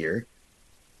figure.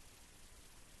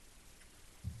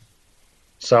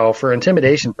 So for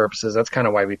intimidation purposes, that's kind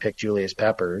of why we picked Julius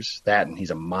Peppers. That, and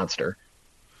he's a monster.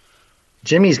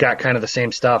 Jimmy's got kind of the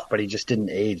same stuff, but he just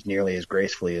didn't age nearly as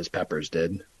gracefully as Peppers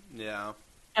did. Yeah.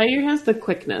 Jair has the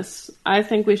quickness. I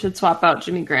think we should swap out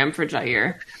Jimmy Graham for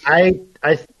Jair.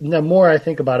 The more I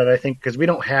think about it, I think because we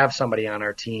don't have somebody on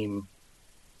our team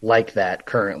like that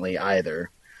currently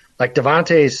either. Like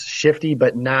Devontae's shifty,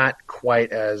 but not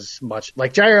quite as much.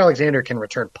 Like Jair Alexander can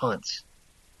return punts.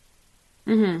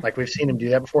 Mm-hmm. Like we've seen him do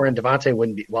that before, and Devontae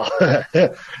wouldn't be. Well,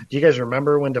 do you guys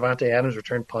remember when Devontae Adams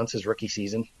returned punts his rookie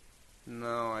season?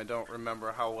 No, I don't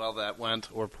remember how well that went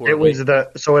or poorly. It was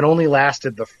so it only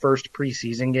lasted the first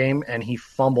preseason game, and he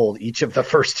fumbled each of the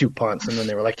first 2 punts, and then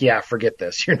they were like, "Yeah, forget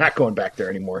this. You're not going back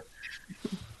there anymore."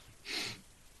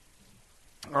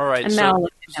 All right, and now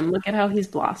look at him. Look at how he's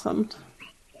blossomed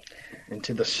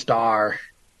into the star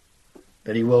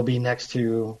that he will be next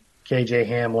to KJ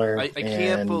Hamler. I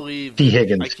can't believe T.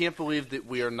 Higgins. I can't believe that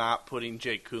we are not putting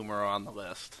Jake Coomer on the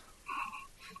list.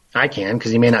 I can,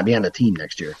 because he may not be on the team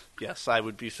next year. Yes, I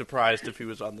would be surprised if he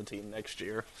was on the team next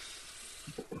year.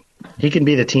 He can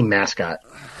be the team mascot.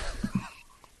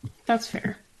 That's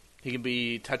fair. He can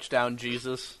be touchdown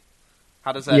Jesus.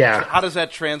 How does that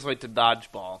translate to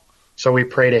dodgeball? So we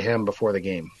pray to him before the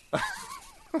game.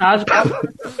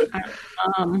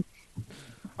 Dodgeball.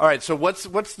 All right, so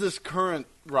what's this current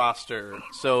roster?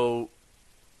 So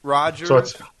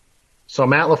Rodgers. So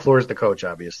Matt LaFleur is the coach,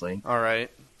 obviously. All right.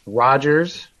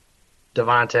 Rodgers,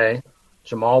 Devontae,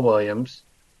 Jamal Williams.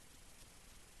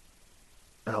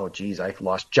 Oh, geez, I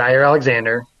lost Jair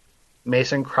Alexander,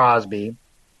 Mason Crosby,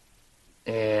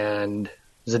 and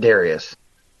Zadarius.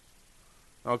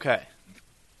 Okay.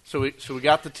 So we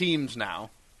got the teams now.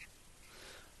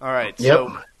 All right. Yep.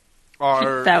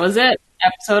 So that was it.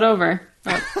 Episode over.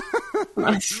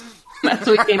 That's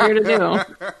what we came here to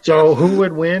do. So who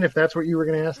would win if that's what you were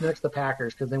going to ask next? The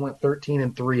Packers, because they went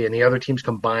 13-3, and the other teams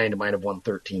combined might have won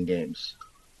 13 games.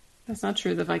 That's not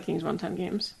true. The Vikings won 10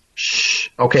 games. Shh.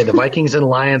 Okay, the Vikings and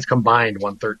Lions combined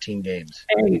won 13 games.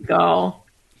 There you go. All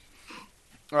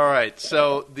right,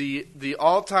 so the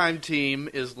all-time team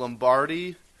is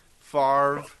Lombardi,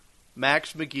 Favre,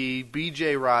 Max McGee,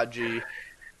 B.J. Raji,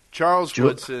 Charles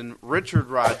Woodson, Richard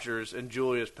Rodgers, and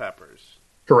Julius Peppers.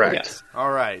 Correct. Yes.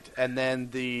 All right, and then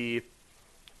the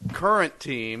current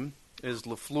team is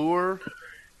LaFleur,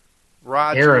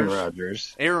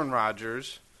 Rodgers, Aaron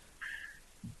Rodgers,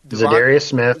 Zadarius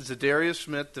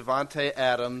Smith, Devontae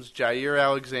Adams, Jair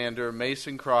Alexander,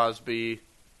 Mason Crosby,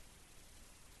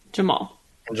 Jamal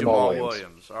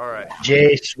Williams. All right.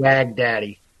 Jay Swag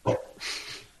Daddy.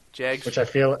 Jags. Which I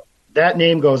feel that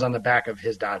name goes on the back of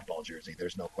his dodgeball jersey.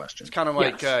 There's no question. It's kind of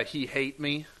like He Hate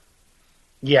Me.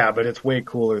 Yeah, but it's way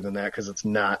cooler than that because it's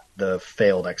not the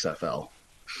failed XFL.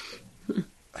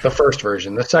 The first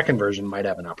version. The second version might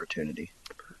have an opportunity.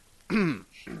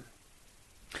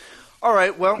 All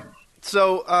right, well,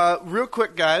 so real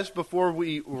quick, guys, before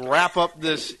we wrap up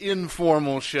this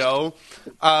informal show,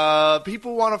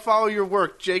 people want to follow your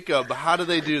work. Jacob, how do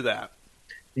they do that?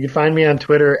 You can find me on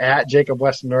Twitter at Jacob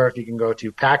Westendorf. You can go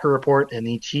to Packer Report and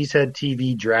the Cheesehead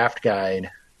TV Draft Guide.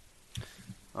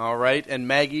 All right, and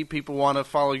Maggie, people want to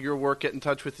follow your work, get in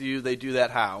touch with you. They do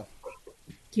that how?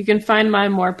 You can find my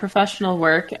more professional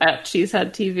work at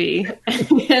Cheesehead TV,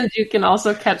 and you can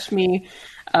also catch me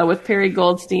with Perry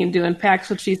Goldstein doing Packs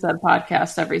with Cheesehead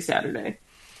podcast every Saturday.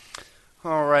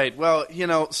 All right. Well,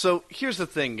 so here's the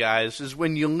thing, guys, is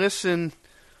when you listen,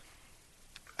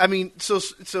 I mean,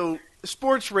 so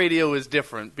sports radio is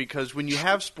different because when you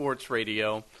have sports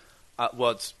radio,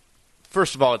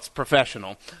 first of all, it's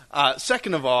professional.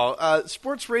 Second of all,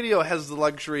 sports radio has the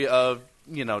luxury of,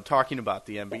 talking about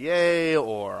the NBA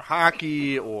or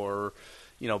hockey or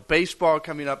baseball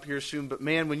coming up here soon. But,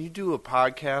 man, when you do a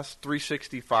podcast,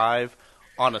 365,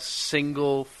 on a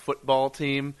single football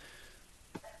team,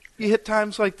 you hit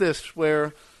times like this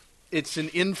where it's an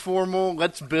informal,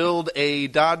 let's build a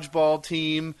dodgeball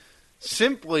team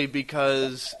simply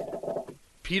because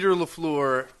Peter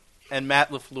LaFleur and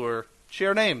Matt LaFleur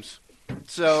share names.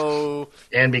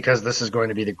 And because this is going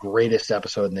to be the greatest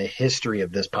episode in the history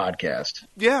of this podcast.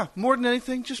 Yeah, more than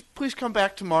anything, just please come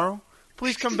back tomorrow.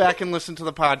 Please come back and listen to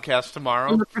the podcast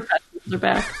tomorrow. When the professionals are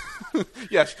back.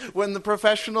 Yes, when the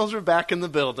professionals are back in the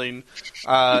building,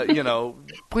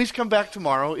 please come back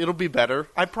tomorrow. It'll be better,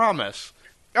 I promise.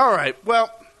 All right, well,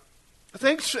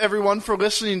 thanks, everyone, for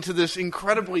listening to this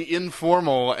incredibly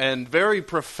informal and very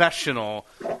professional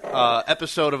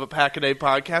episode of a Pack-A-Day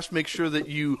podcast. Make sure that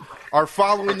you are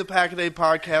following the Pack-A-Day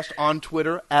podcast on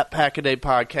Twitter at Pack-A-Day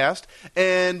Podcast,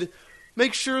 and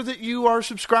make sure that you are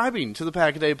subscribing to the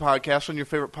Pack-A-Day podcast on your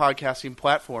favorite podcasting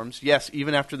platforms. Yes,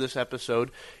 even after this episode.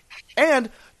 And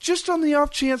just on the off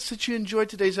chance that you enjoyed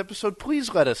today's episode,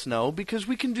 please let us know, because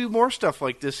we can do more stuff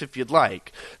like this if you'd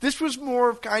like. This was more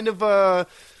of kind of a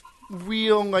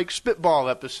real, spitball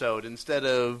episode instead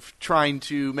of trying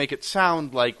to make it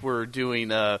sound like we're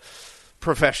doing a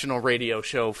professional radio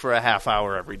show for a half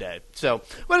hour every day. So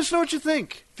let us know what you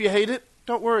think. If you hate it,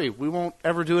 don't worry. We won't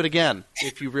ever do it again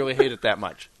if you really hate it that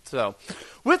much. So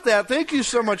with that, thank you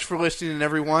so much for listening,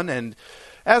 everyone. And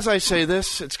as I say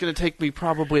this, it's going to take me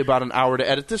probably about an hour to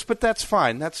edit this, but that's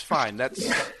fine. That's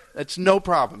no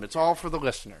problem. It's all for the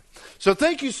listener. So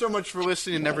thank you so much for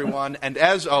listening, everyone. And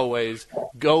as always,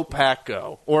 go Pack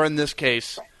Go. Or in this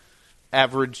case,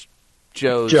 Average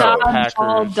Joe's Packers.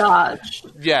 All dodge.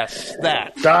 Yes,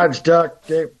 that. Dodge, duck,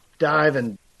 dive,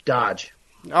 and dodge.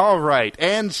 All right,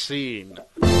 and scene.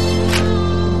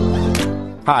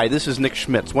 Hi, this is Nick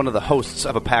Schmitz, one of the hosts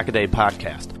of a Pack-A-Day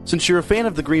podcast. Since you're a fan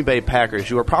of the Green Bay Packers,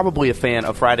 you are probably a fan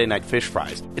of Friday Night Fish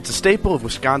Fries. It's a staple of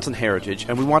Wisconsin heritage,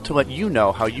 and we want to let you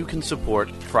know how you can support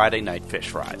Friday Night Fish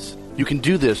Fries. You can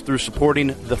do this through supporting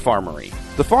The Farmery.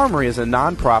 The Farmery is a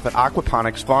non-profit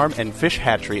aquaponics farm and fish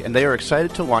hatchery, and they are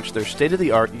excited to launch their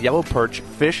state-of-the-art yellow perch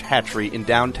fish hatchery in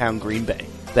downtown Green Bay.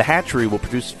 The hatchery will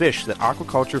produce fish that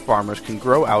aquaculture farmers can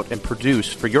grow out and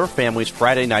produce for your family's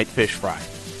Friday Night Fish Fry.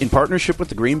 In partnership with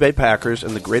the Green Bay Packers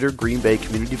and the Greater Green Bay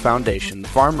Community Foundation, the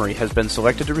Farmery has been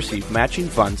selected to receive matching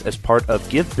funds as part of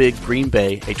Give Big Green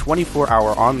Bay, a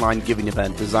 24-hour online giving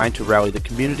event designed to rally the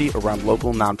community around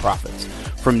local nonprofits.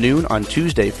 From noon on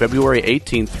Tuesday, February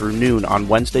 18th through noon on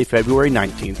Wednesday, February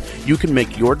 19th, you can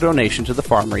make your donation to the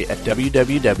Farmery at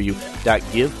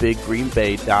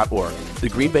www.givebiggreenbay.org. The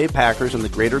Green Bay Packers and the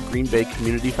Greater Green Bay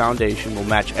Community Foundation will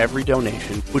match every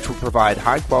donation, which will provide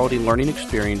high-quality learning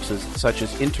experiences such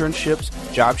as internships,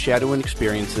 job shadowing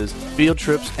experiences, field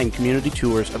trips, and community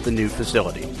tours of the new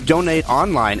facility. Donate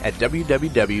online at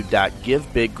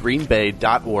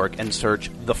www.givebiggreenbay.org and search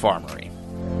The Farmery.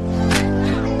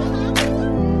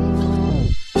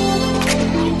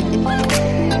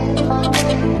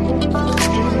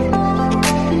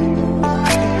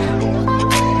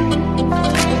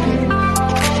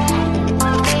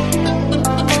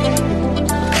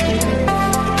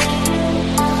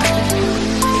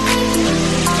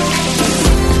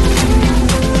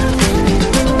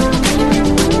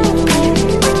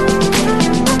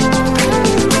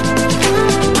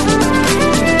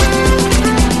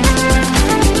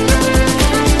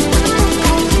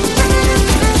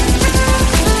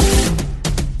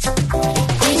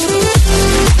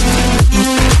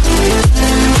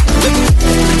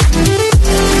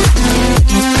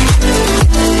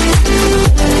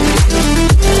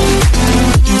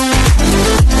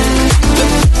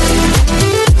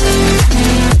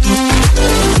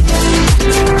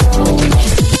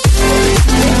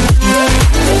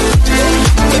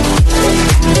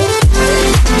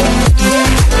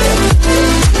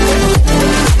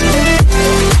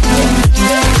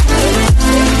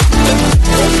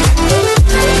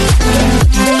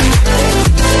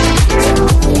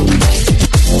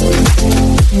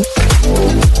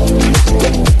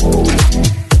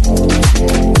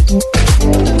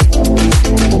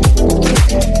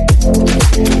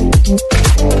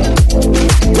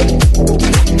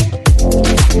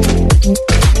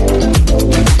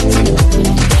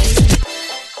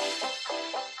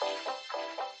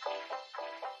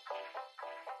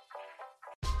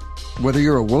 Whether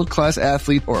you're a world-class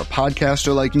athlete or a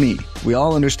podcaster like me, we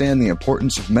all understand the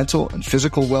importance of mental and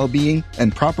physical well-being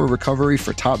and proper recovery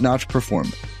for top-notch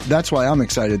performance. That's why I'm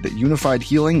excited that Unified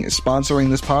Healing is sponsoring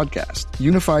this podcast.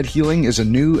 Unified Healing is a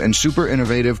new and super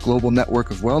innovative global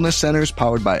network of wellness centers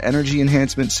powered by Energy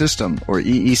Enhancement System, or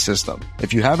EE System.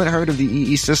 If you haven't heard of the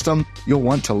EE System, you'll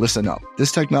want to listen up.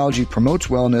 This technology promotes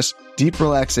wellness, deep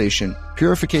relaxation,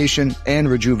 purification, and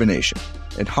rejuvenation.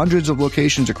 In hundreds of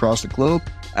locations across the globe,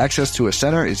 access to a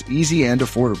center is easy and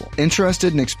affordable.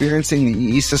 Interested in experiencing the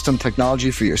EE System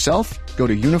technology for yourself? Go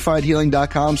to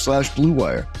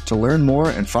unifiedhealing.com/bluewire to learn more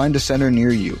and find a center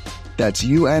near you. That's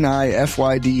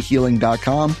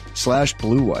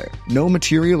unifydhealing.com/bluewire. No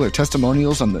material or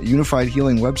testimonials on the Unified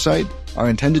Healing website are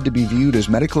intended to be viewed as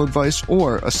medical advice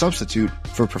or a substitute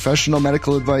for professional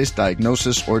medical advice,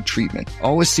 diagnosis, or treatment.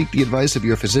 Always seek the advice of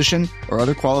your physician or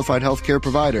other qualified healthcare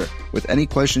provider with any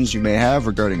questions you may have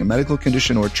regarding a medical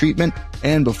condition or treatment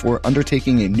and before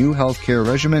undertaking a new healthcare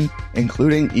regimen,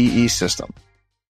 including EE System.